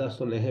 ज्यादा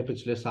सुने हैं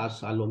पिछले 7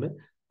 सालों में।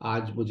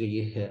 आज मुझे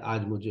ये है,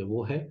 आज मुझे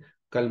वो है,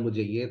 कल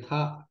मुझे ये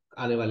था,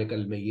 आने वाले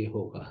कल में ये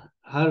होगा।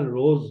 हर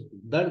रोज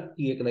दर्द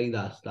की एक नई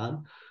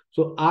दास्तान।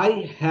 सो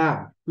I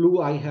have flu,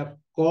 I have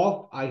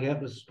cough, I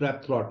have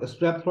strap throat.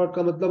 Strap throat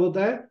का मतलब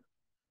होता है,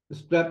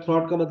 स्ट्रेप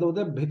थ्रॉट का मतलब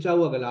होता है भिंचा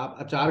हुआ गला। आप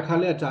अचार खा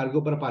लें, अचार के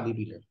ऊपर पानी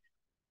पी लें,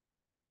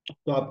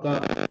 तो आपका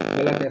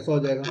गला कैसा हो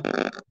जाएगा?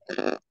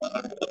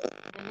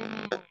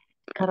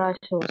 खराश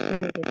हो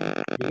ठीक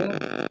है।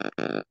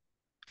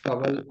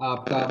 कवल,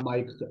 आपका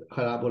माइक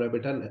खराब हो रहा है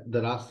बेटा,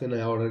 दराज से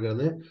नया ऑर्डर कर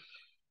दें।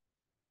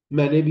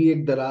 मैंने भी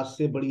एक दराज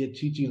से बड़ी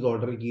अच्छी चीज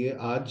ऑर्डर की है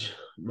आज.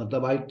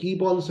 मतलब I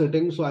keep on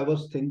sitting, so I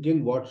was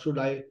thinking what should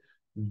I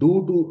do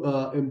to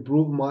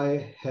improve my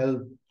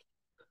health.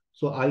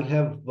 So I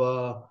have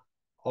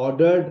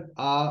ordered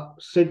a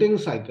sitting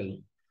cycle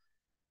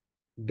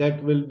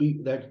that will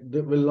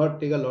not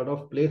take a lot of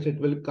place. It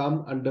will come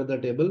under the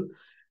table,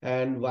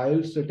 and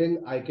while sitting,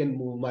 I can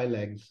move my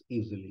legs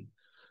easily.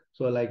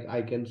 So like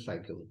I can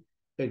cycle.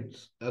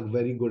 It's a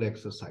very good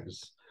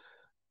exercise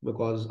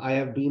because I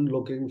have been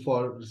looking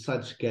for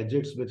such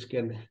gadgets which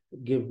can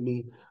give me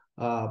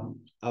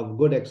a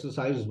good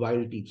exercise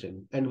while teaching.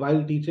 And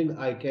while teaching,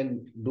 I can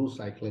do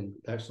cycling.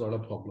 That's not a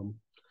problem.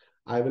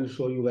 I will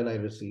show you when I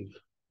receive.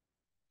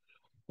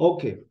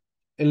 Okay,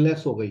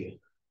 illness हो गई है.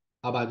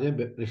 अब आ जाए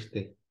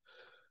रिश्ते.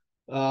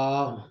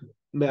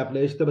 मैं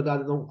अपने रिश्ते बता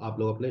देता हूँ, आप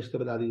लोग अपने रिश्ते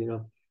बता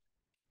दीजिएगा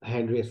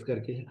हैंड रेस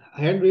करके.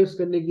 हैंड रेस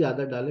करने की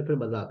आदत डालें, फिर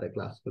मजा आता है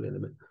क्लास को लेने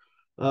में.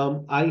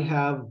 I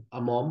have a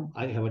mom,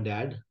 I have a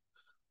dad,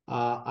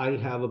 I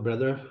have a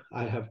brother,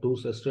 I have two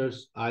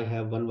sisters, I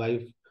have one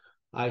wife,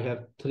 I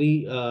have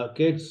three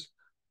kids,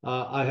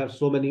 I have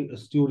so many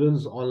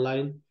students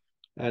online,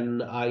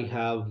 and I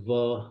have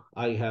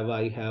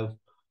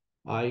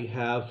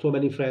so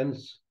many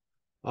friends.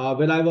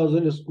 When I was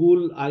in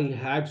school, I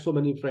had so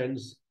many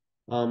friends.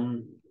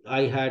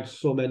 I had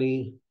so many.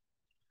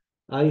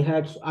 I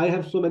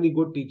have so many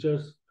good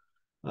teachers.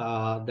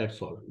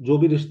 That's all. जो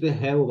भी रिश्ते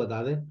हैं वो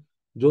बता दें,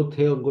 जो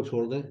थे उनको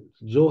छोड़ दें,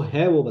 जो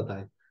है वो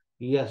बताएं.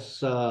 Yes,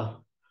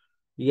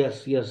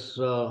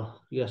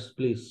 yes,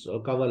 please,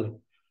 Kaval.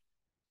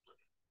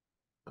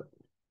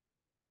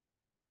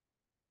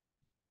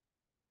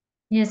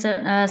 Yes, sir.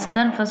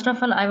 Sir, first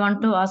of all, I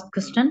want to ask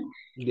question.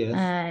 Yes.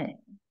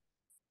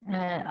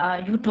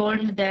 You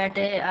told that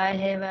I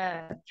have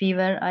a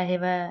fever. I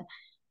have a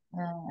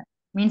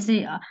means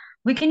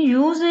we can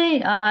use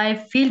a I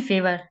feel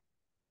fever.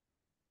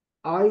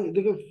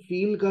 देखो,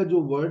 feel का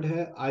जो word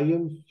है, I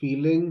am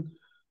feeling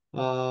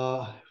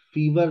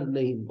fever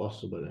नहीं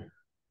possible है.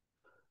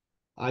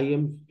 I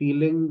am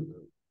feeling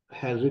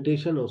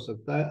hesitation हो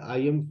सकता है.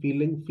 I am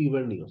feeling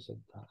fever नहीं हो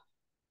सकता.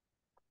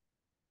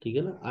 ठीक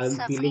है ना. आई एम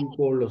फीलिंग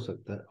कोल्ड हो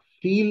सकता है.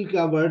 फील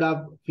का वर्ड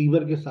आप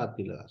फीवर के साथ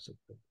नहीं लगा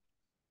सकते.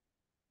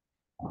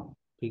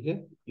 ठीक है,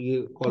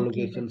 ये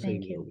कॉलोकेशन सही Thank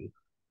नहीं you. होगी.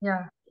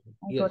 Yeah,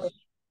 I got yes. it.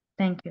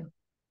 Thank you.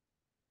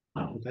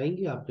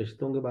 बताएंगे आप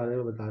रिश्तों के बारे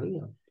में, बता रही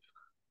हैं आप.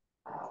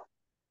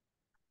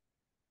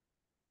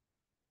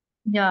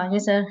 Yeah,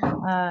 yes, sir.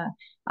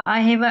 I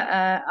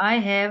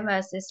have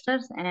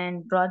sisters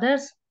and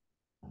brothers.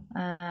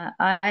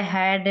 I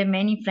had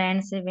many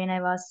friends when I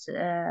was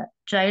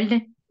child,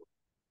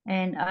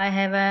 and I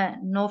have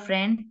no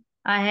friend.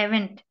 I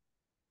haven't.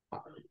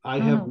 I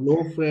No, have no. No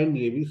friend,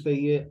 ये भी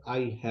सही है.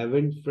 आई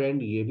हैवंट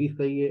फ्रेंड, ये भी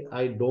सही है.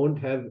 I don't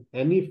have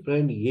any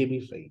friend, ये भी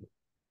सही है.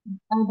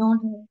 I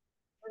don't have.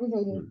 What is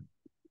it? Hmm,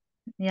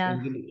 Yeah.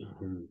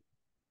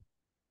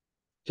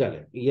 चले.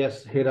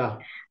 Yes, Hera.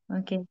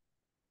 Okay.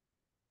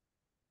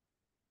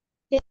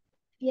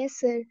 Yes,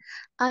 sir.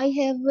 I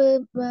have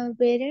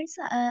parents.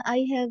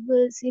 I have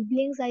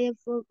siblings. I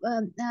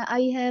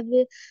have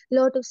a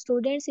lot of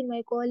students in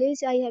my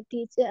college. I have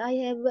teacher. I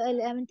have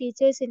 11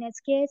 teachers in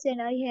SKS,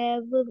 and I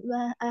have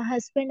a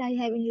husband. I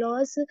have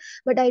in-laws,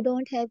 but I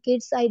don't have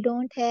kids. I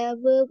don't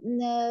have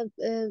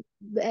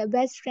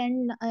best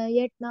friend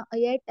yet,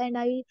 and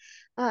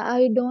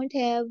I don't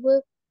have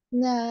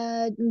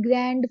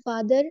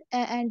grandfather,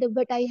 and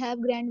but I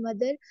have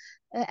grandmother,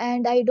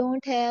 and I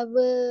don't have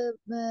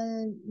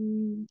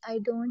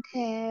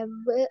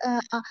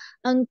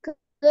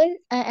uncle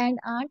and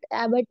aunt,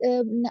 but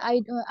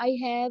I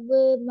have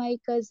my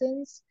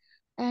cousins,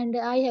 and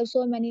I have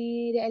so many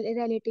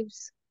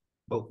relatives.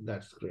 Oh,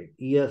 that's great.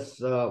 Yes,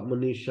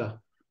 Manisha.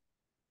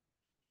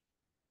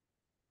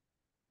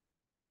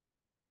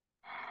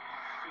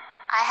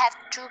 I have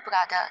two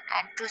brothers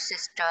and two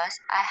sisters.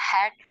 I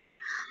had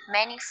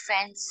many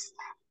friends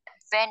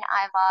when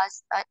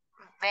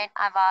when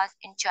I was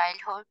in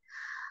childhood.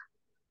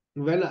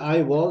 When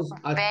I was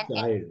a When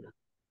child.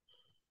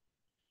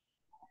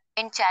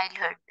 in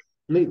childhood.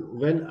 नहीं,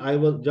 when I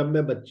was, जब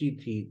मैं बच्ची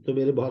थी तो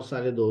मेरे बहुत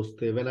सारे दोस्त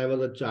थे. When I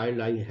was a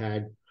child, I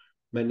had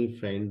many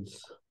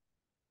friends.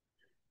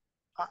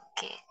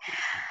 Okay.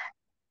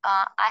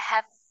 I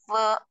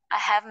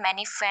have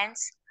many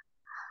friends.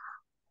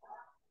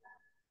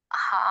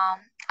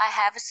 I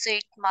have a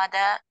sweet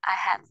mother. I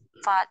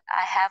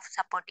have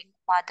supporting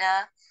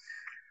father.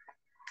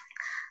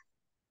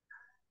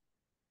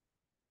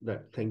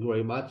 Thank you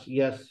very much.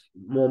 Yes,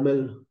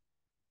 Momil.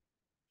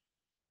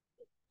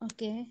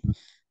 Okay.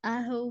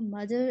 I have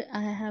mother,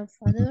 I have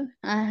father,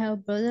 I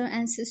have brother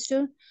and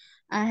sister.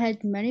 I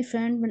had many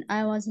friends when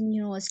I was in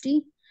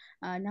university.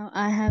 Now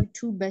I have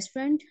two best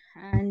friends,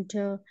 and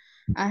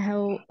I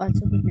have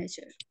also good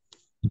nature.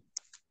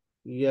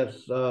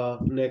 Yes,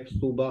 next,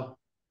 Tuba.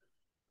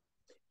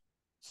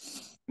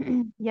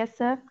 Yes,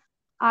 sir.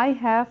 I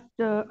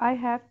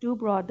have two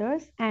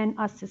brothers and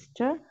a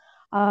sister.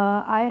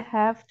 I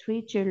have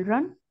three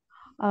children.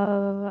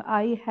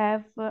 I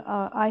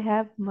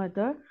have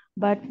mother,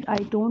 but I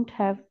don't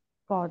have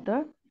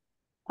grandfather.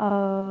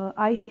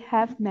 I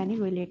have many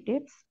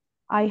relatives.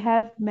 I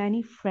have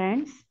many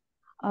friends.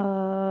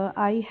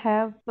 I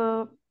have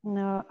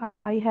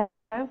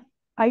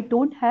I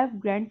don't have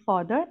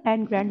grandfather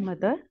and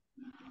grandmother.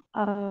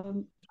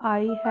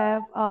 I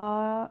have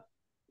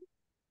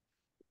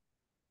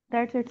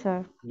That's it,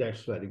 sir.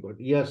 That's very good.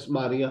 Yes,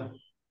 Maria.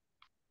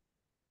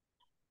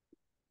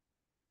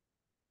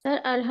 Sir,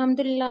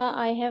 Alhamdulillah,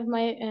 I have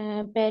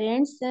my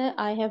parents.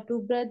 I have two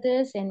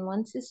brothers and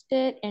one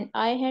sister, and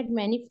I had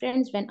many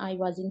friends when I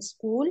was in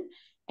school.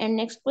 And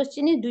next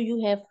question is, do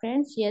you have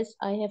friends? Yes,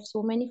 I have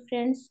so many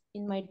friends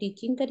in my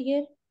teaching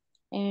career.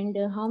 And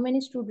how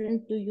many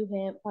students do you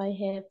have? I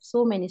have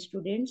so many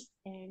students,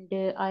 and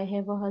I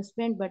have a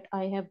husband, but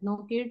I have no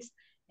kids.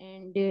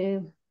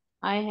 And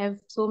I have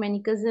so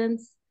many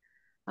cousins.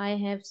 I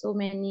have so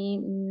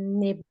many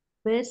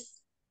neighbors.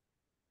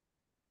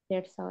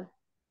 That's all.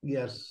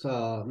 Yes,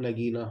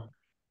 Nagina.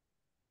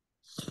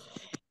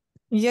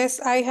 Yes,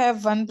 I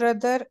have one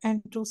brother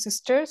and two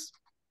sisters.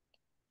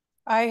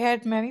 I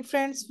had many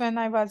friends when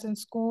I was in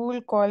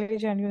school,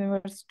 college, and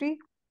university.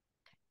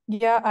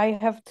 Yeah, I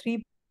have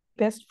three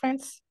best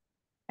friends,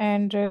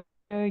 and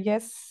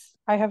yes,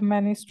 I have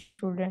many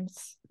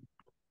students.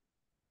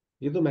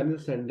 ये तो मैंने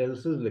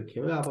sentences लिखे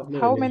हुए, आप अपने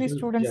How many relations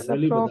students?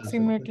 generally बता सकते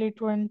Approximately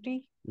 20.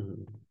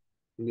 हैं.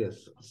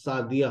 Yes,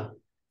 Sadia,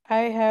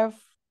 I have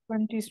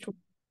 20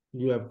 students.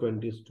 you have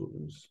 20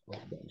 students. Oh,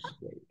 that's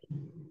great.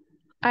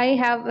 I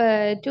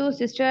have two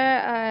sister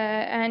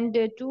and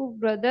two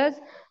brothers.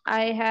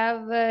 I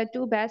have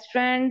two best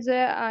friends.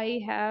 I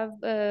have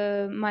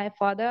my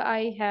father.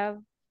 I have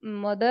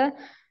mother.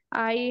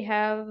 I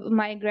have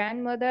my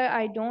grandmother.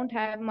 I don't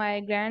have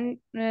my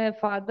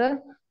grandfather.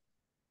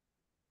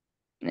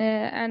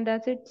 And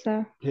that's it,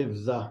 sir.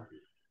 Hifza,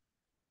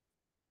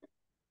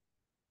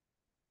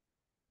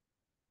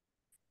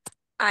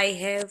 I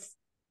have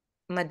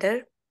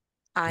mother.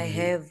 I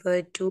have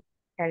two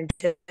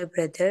elder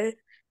brother,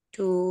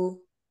 two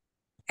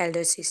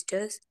elder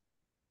sisters.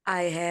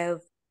 I have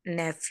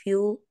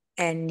nephew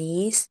and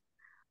niece.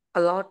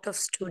 A lot of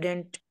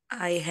student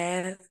I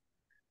have.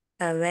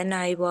 When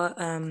I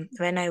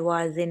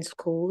was in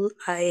school,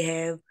 I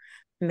have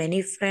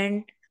many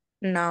friend.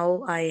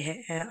 Now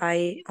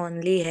I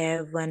only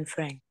have one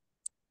friend.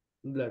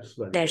 that's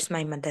very good. That's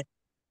my mother.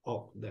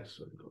 Oh, that's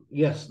very good.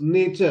 Yes,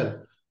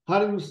 nature.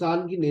 हर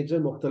इंसान की nature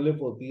मुख्तलिफ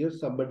होती है.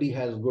 Somebody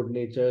has good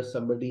nature,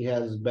 somebody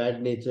has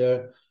bad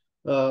nature,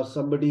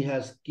 somebody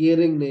has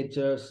caring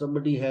nature,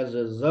 somebody has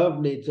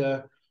reserved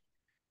nature,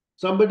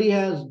 somebody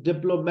has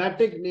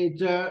diplomatic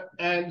nature,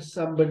 and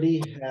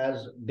somebody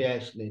has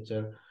dash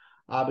nature.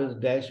 आप इस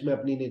dash में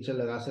अपनी nature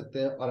लगा सकते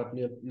हैं और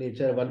अपनी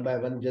नेचर वन बाय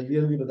वन जल्दी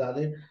जल्दी बता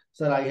दें.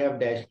 Sir I have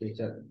dash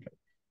nature,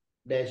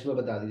 dash में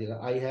बता दीजिएगा.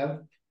 I have,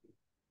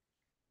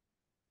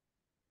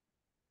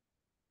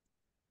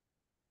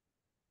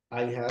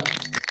 I have,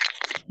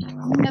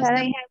 Sir,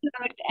 I have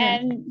good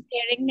and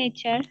caring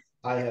nature.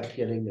 I have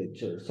caring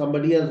nature.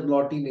 Somebody has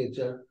naughty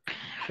nature.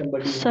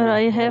 Somebody Sir, has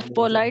I bad have nature.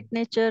 polite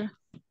nature.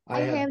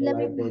 I have have polite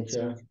loving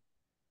nature. nature.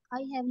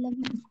 I have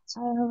loving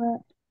I have a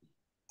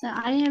So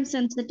I have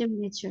sensitive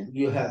nature.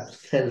 You have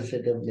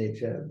sensitive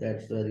nature.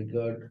 That's very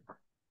good.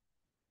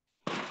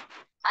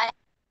 I have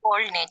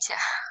bold nature.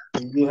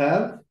 You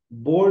have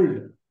bold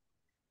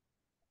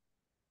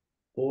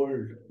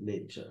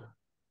nature.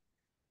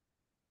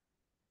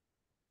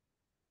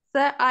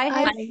 Sir, I I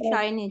have have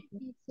shy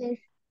nature. nature.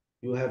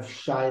 You have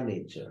shy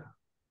nature.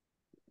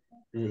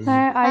 Sir,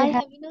 I I have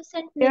have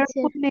innocent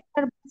cheerful nature.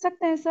 nature बोल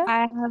सकते हैं sir? I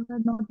have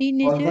a naughty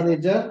कौन सा nature.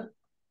 nature?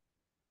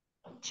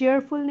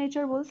 Cheerful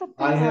nature बोल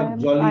सकते हैं? I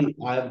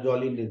have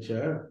jolly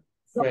nature.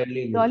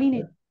 Friendly Jolly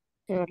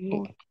nature.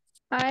 nature.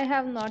 I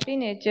have naughty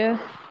nature.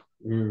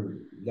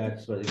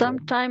 That's very good.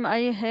 Sometimes I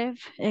have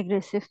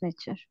aggressive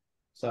nature.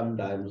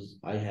 Sometimes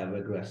I have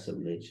aggressive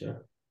nature.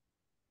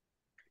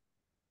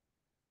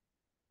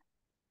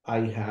 I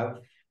have.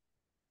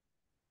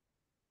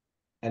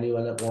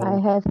 Anyone I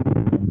want? have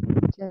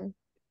nature.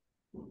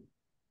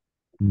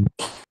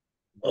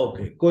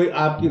 Okay, कोई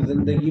आपकी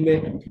जिंदगी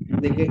में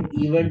देखिए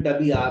event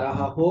अभी आ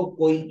रहा हो,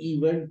 कोई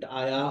event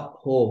आया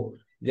हो,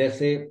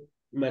 जैसे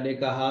मैंने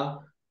कहा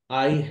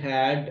I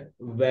had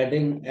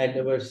wedding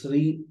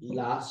anniversary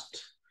last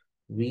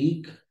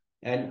week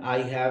and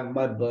I have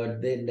my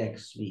birthday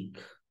next week.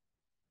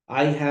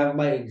 I have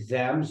my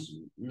exams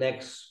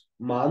next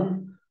month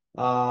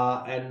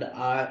and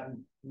I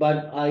but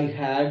I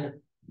had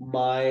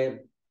my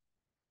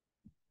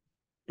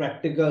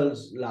practicals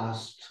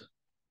last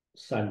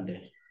Sunday.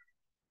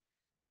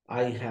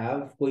 I have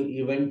कोई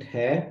event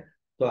है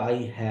तो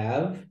I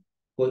have,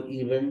 कोई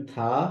event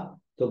था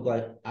तो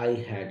I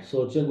had.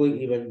 सोचे कोई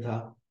event था.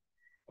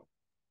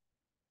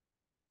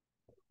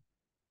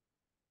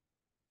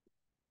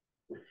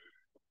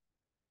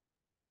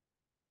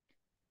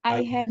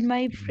 I had my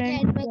I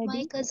friend's had my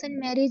wedding. cousin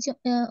marriage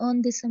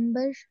on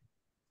December,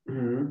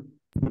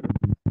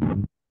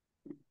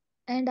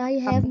 and I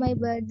have my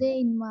birthday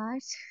in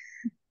March.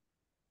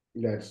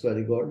 That's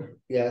very good.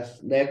 Yes,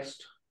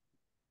 next.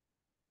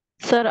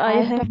 Sir,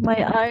 I I have my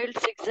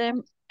IELTS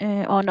exam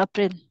on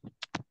April.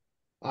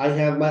 I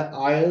have my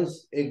IELTS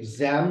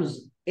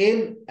exams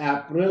in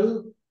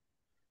April.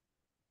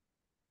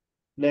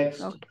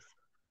 Next. Okay.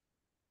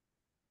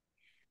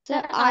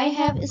 Sir, I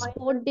have a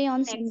sport day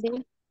on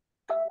Sunday.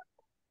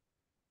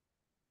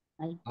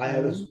 I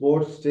have a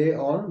sports day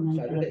on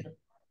Saturday.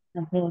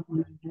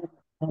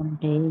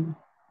 Sunday,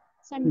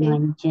 Sunday.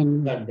 9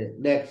 January. Sunday.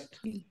 Next.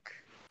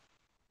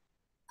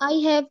 I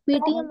have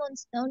PTM on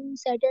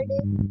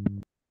Saturday.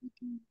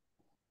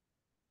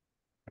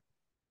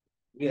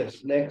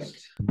 Yes,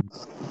 next.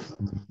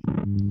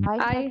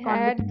 I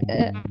had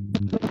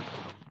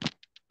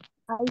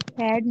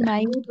my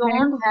You friend's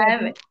don't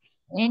have wedding.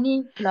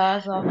 any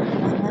class of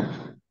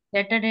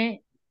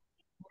Saturday,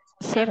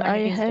 Sir,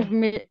 Monday,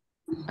 Tuesday.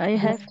 I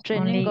have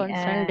training Only on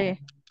Sunday.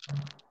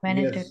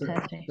 Wednesday, Yes,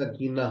 Thursday.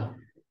 Sakina.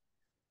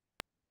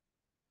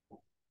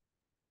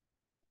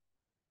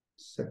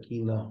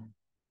 Sakina.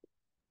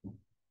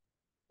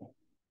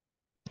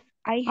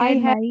 I I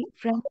had have my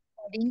friend's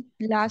wedding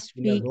last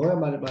Sakina week. दो है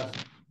हमारे पास.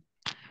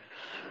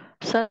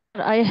 Sir,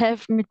 I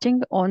have meeting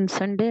on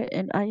Sunday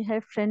and I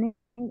have training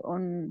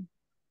on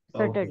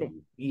Saturday.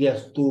 Okay.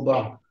 Yes,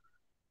 Tuba.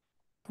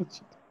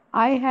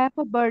 I have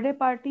a birthday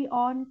party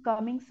on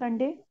coming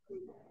Sunday.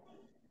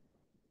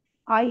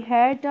 I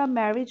had a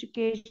marriage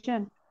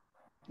occasion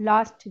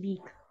last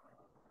week.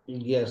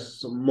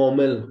 Yes,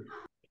 Momil.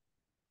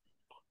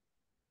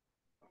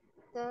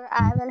 Sir,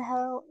 I will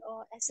have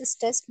SS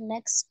test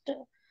next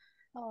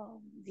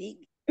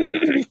week,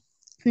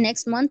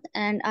 next month,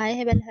 and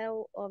I will have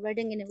a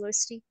wedding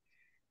anniversary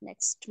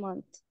next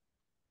month.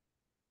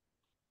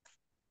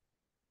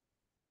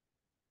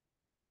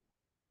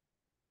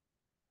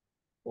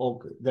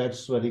 Okay,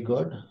 that's very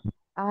good.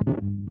 I,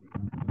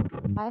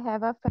 I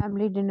have a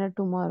family dinner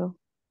tomorrow.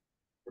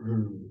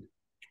 Hmm.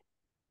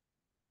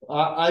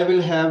 I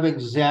will have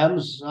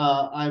exams.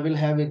 I will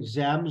have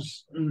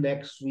exams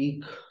next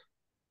week.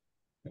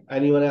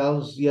 Anyone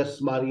else?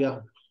 Yes,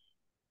 Maria.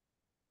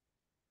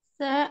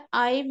 Sir,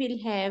 I will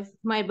have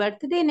my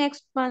birthday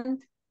next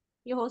month.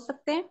 ये हो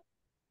सकते हैं?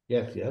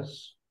 Yes,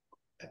 yes.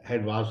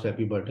 Advance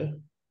happy birthday.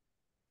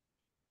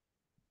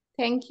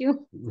 Thank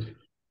you.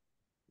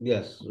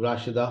 Yes,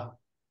 Rashida.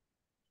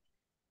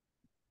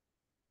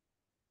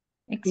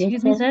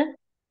 Excuse me, sir.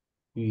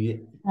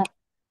 Yeah.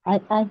 I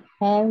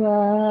have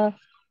a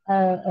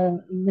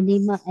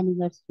Walima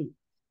anniversary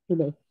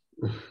today.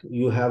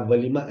 You have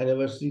Walima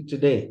anniversary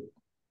today.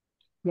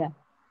 Yeah.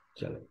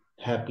 चलो,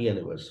 happy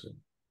anniversary.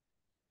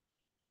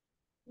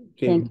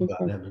 Cake Thank you, मंगा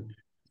sir. दें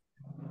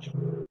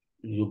हमें.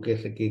 UK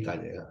से cake आ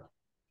जाएगा.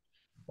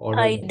 I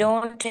Order.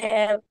 don't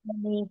have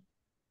any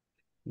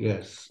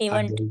Yes.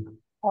 event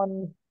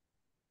on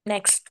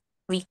next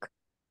week.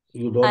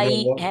 You don't have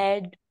I what?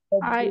 had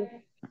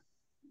birthday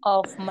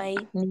of my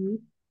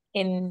niece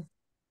in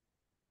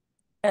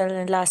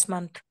last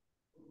month.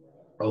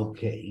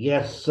 Okay.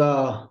 Yes.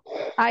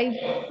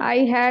 I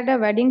had a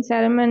wedding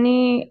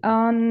ceremony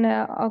on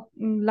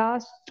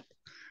last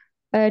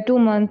 2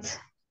 months.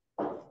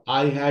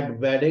 I had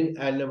wedding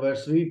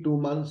anniversary 2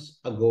 months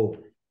ago.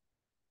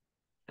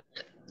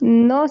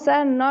 No,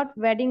 sir, not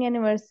wedding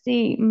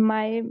anniversary.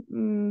 My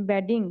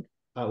wedding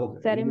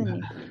Okay.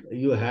 ceremony.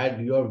 You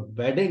had your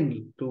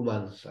wedding 2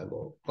 months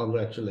ago.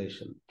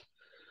 Congratulations.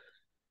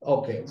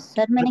 Okay.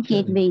 Sir मैंने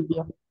cake भेज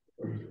दिया.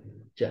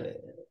 चले.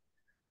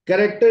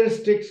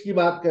 Characteristics की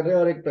बात कर रहे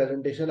हैं और एक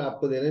प्रेजेंटेशन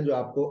आपको दे रहे हैं जो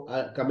आपको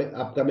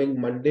अपकमिंग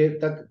मंडे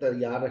तक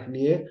तैयार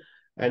रखनी है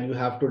and you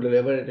have to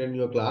deliver it in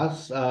your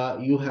class.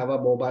 You have a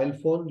mobile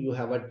phone, you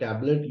have a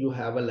tablet, you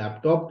have a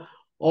laptop,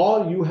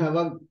 or you have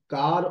a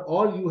car,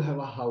 or you have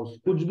a house.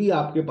 कुछ भी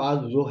आपके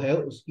पास जो है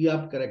उसकी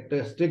आप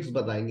characteristics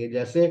बताएंगे.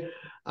 जैसे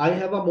I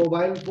have a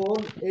mobile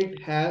phone, it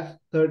has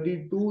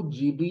 32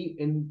 GB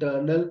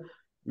internal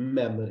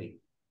memory.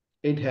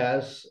 It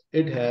has,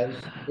 it has,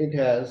 it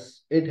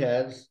has, it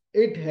has,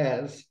 it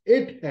has,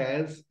 it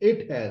has,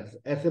 it has.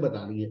 ऐसे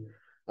बतानी है.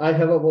 I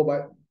have a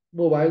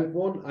mobile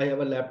phone. I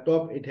have a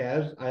laptop. It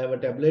has. I have a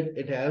tablet.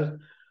 It has.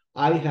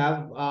 I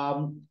have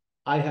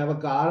I have a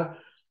car.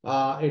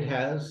 It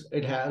has.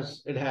 It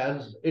has. It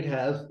has. It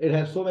has. It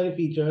has so many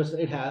features.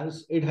 It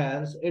has. It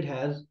has. It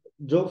has.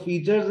 जो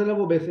features है ना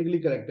वो basically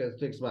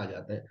characteristics में आ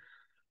जाते हैं.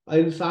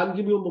 इंसान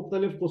की भी वो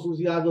मुख्तलिफ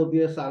खसूसियात होती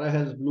है. सारा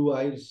हैज ब्लू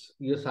आइज,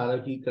 ये सारा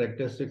की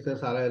करेक्टरिस्टिक्स है.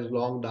 सारा हैज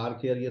लॉन्ग डार्क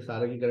हेयर, ये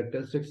सारा की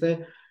करेक्टरिस्टिक्स है.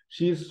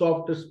 She is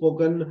soft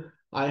spoken.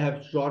 I have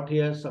short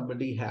hair.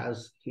 Somebody has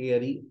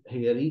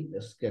hairy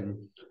skin.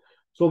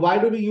 So why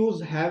do we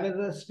use have as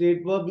a state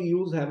verb? We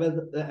use have as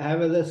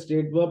a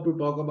state verb to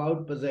talk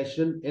about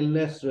possession,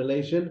 illness,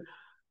 relation,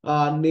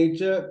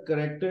 nature,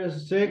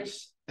 characteristics,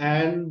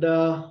 and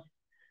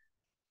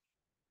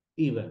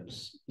events.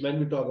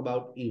 When we talk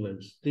about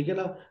events, ठीक है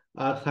ना.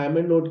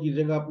 Assignment note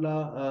कीजिएगा अपना.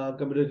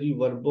 Computer जी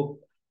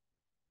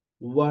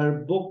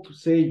workbook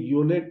से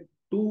unit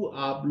 2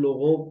 आप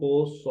लोगों को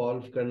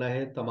solve करना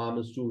है.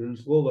 तमाम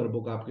स्टूडेंट्स को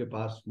वर्कबुक आपके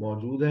पास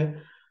मौजूद है.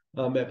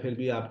 मैं फिर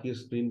भी आपकी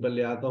स्क्रीन पर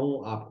ले आता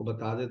हूं, आपको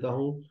बता देता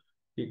हूं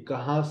कि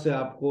कहां से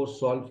आपको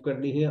सॉल्व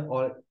करनी है.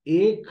 और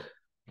एक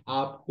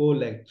आपको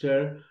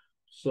लेक्चर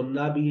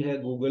सुनना भी है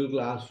गूगल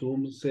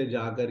क्लासरूम से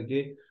जा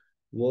करके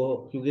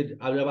वो, क्योंकि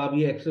अब जब आप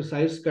ये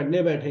एक्सरसाइज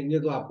करने बैठेंगे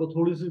तो आपको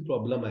थोड़ी सी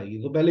प्रॉब्लम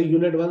आएगी। तो पहले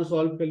यूनिट 1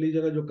 सॉल्व कर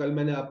लीजिएगा, जो कल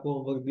मैंने आपको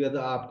होमवर्क दिया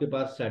था। आपके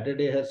पास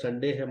सैटरडे है,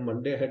 संडे है,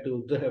 मंडे है,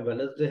 ट्यूसडे है,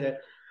 वेडनेसडे है,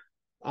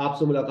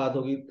 आपसे मुलाकात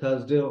होगी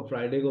थर्सडे और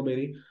फ्राइडे को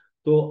मेरी।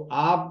 तो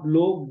आप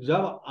लोग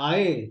जब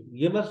आए,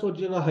 ये मत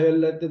सोचिएगा हाय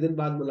अल्लाह इतने दिन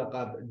बाद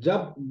मुलाकात,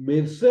 जब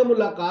मेरे से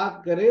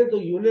मुलाकात करें तो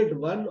यूनिट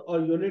 1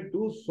 और यूनिट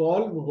 2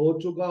 सॉल्व हो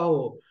चुका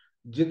हो।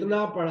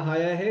 जितना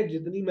पढ़ाया है,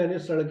 जितनी मैंने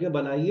सड़कें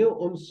बनाई है,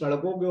 उन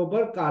सड़कों के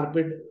ऊपर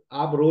कारपेट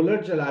आप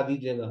रोलर चला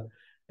दीजिएगा।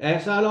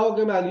 ऐसा ना हो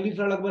कि मैं अगली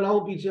सड़क बनाऊं,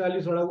 पीछे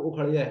वाली सड़क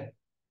उखड़ जाए।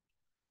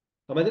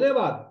 समझ रहे हैं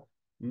बात?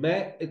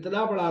 मैं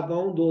इतना पढ़ाता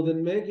हूं 2 दिन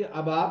में कि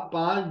अब आप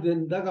 5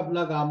 दिन तक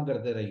अपना काम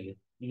करते रहिए।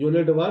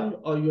 यूनिट 1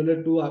 और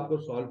यूनिट 2 आपको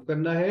सॉल्व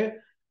करना है,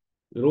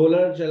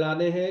 रोलर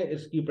चलाने हैं,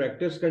 इसकी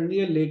प्रैक्टिस करनी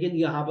है। लेकिन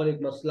यहां पर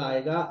एक मसला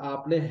आएगा,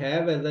 आपने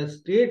have as a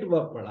state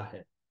verb पढ़ा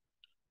है।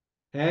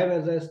 Have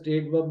as a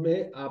state verb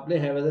में आपने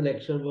have as an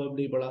action verb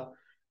नहीं पढ़ा।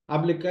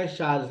 अब लिखा है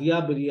शाजिया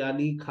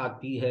बिरयानी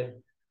खाती है।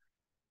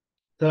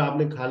 सर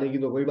आपने खाने की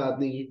तो कोई बात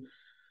नहीं की,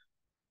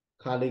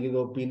 खाने की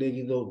तो, पीने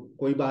की तो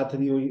कोई बात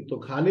नहीं हुई, तो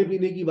खाने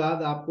पीने की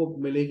बात आपको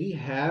मिलेगी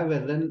have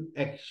as an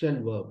action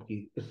verb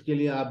की। इसके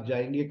लिए आप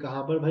जाएंगे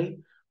कहां पर भाई?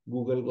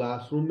 गूगल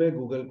क्लासरूम में।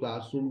 गूगल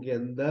क्लासरूम के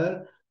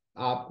अंदर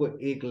आपको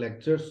एक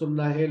लेक्चर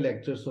सुनना है।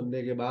 लेक्चर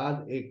सुनने के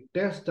बाद एक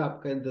टेस्ट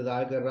आपका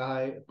इंतजार कर रहा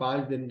है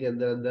 5 दिन के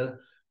अंदर अंदर।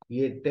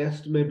 ये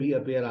टेस्ट में भी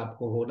अपेयर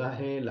आपको होना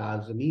है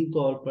लाजमी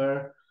तौर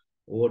पर।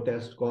 वो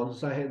टेस्ट कौन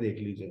सा है देख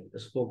लीजिए।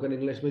 स्पोकन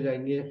इंग्लिश में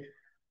जाएंगे,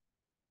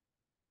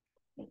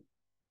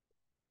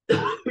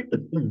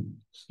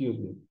 एक्सक्यूज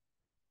मी,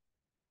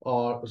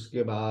 और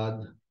उसके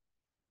बाद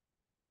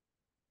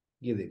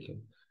ये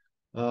देखिए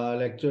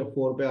लेक्चर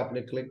 4 पे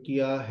आपने क्लिक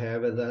किया,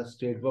 have as a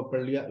state verb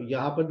पढ़ लिया।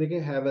 यहाँ पर देखें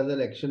have as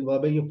an action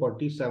verb है। ये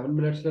 47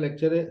 मिनट्स का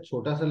लेक्चर है,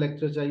 छोटा सा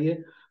लेक्चर चाहिए।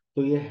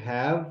 तो ये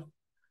हैव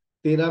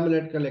 13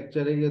 मिनट का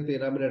लेक्चर है, ये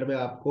 13 मिनट में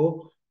आपको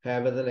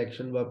have as an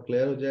action verb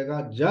clear हो जाएगा।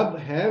 जब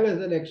have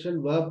as an action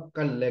verb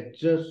का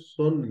लेक्चर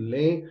सुन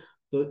लें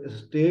तो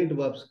स्टेट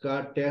वर्ब्स का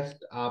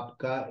टेस्ट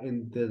आपका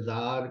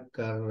इंतजार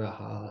कर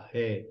रहा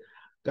है।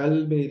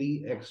 कल मेरी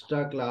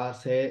एक्स्ट्रा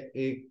क्लास है,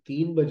 एक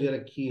 3 बजे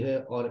रखी है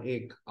और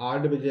एक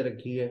 8 बजे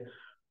रखी है।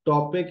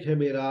 टॉपिक है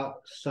मेरा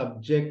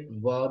सब्जेक्ट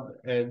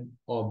वर्ब एंड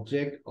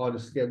ऑब्जेक्ट, और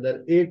इसके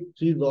अंदर एक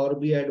चीज और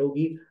भी ऐड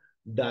होगी,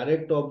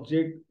 direct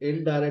object,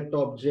 indirect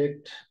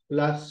object,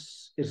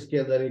 plus इसके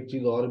अंदर एक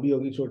चीज और भी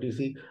होगी छोटी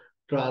सी,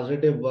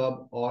 ट्रांजिटिव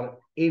वर्ब और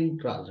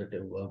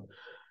इनट्रांजिटिव वर्ब।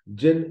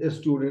 जिन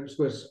स्टूडेंट्स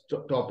को इस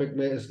टॉपिक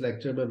में, इस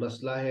लेक्चर में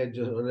मसला है,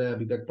 जिन्होंने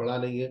अभी तक पढ़ा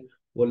नहीं है,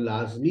 वो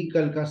लाजमी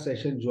कल का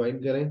सेशन ज्वाइन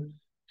करें,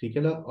 ठीक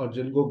है ना। और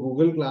जिनको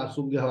गूगल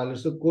क्लासरूम के हवाले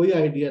से कोई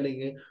आइडिया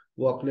नहीं है,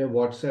 वो अपने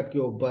व्हाट्सएप के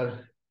ऊपर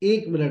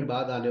 1 मिनट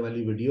बाद आने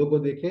वाली वीडियो को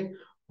देखें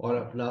और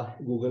अपना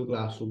गूगल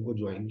क्लासरूम को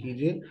ज्वाइन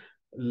कीजिए।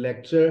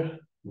 लेक्चर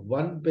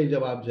 1 पे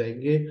जब आप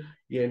जाएंगे,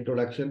 ये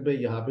इंट्रोडक्शन पे,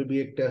 यहाँ पे भी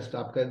एक टेस्ट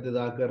आपका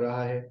इंतजार कर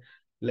रहा है।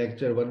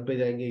 लेक्चर 1 पे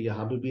जाएंगे,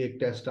 यहाँ पे भी एक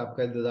टेस्ट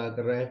आपका इंतजार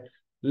कर रहा है।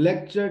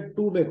 लेक्चर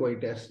 2 में कोई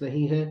टेस्ट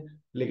नहीं है,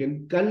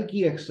 लेकिन कल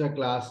की एक्स्ट्रा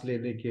क्लास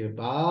लेने के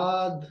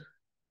बाद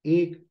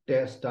एक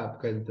टेस्ट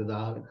आपका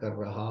इंतजार कर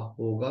रहा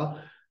होगा।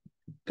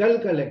 कल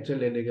का लेक्चर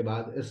लेने के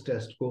बाद इस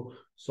टेस्ट को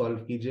सॉल्व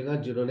कीजिएगा,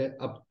 जिन्होंने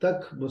अब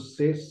तक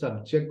मुझसे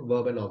सब्जेक्ट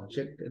वर्ब एंड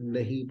ऑब्जेक्ट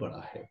नहीं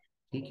पढ़ा है,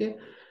 ठीक है।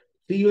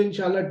 सी यू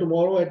इंशाल्लाह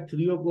टुमारो एट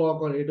 3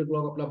 o'clock और 8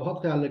 o'clock। अपना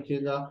बहुत ख्याल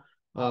रखिएगा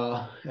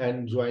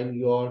and join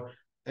your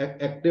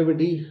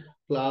activity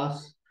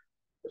class.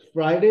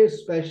 Friday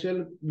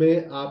special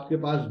में आपके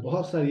पास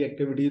बहुत सारी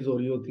एक्टिविटीज हो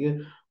रही होती हैं,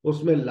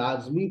 उसमें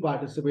लाजमी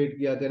पार्टिसिपेट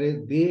किया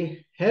करें। They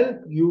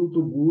help you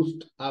to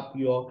boost up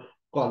your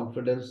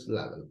confidence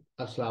level.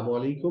 अस्सलाम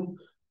वालेकुम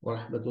व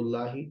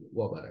रहमतुल्लाहि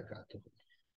व बरकातुहू।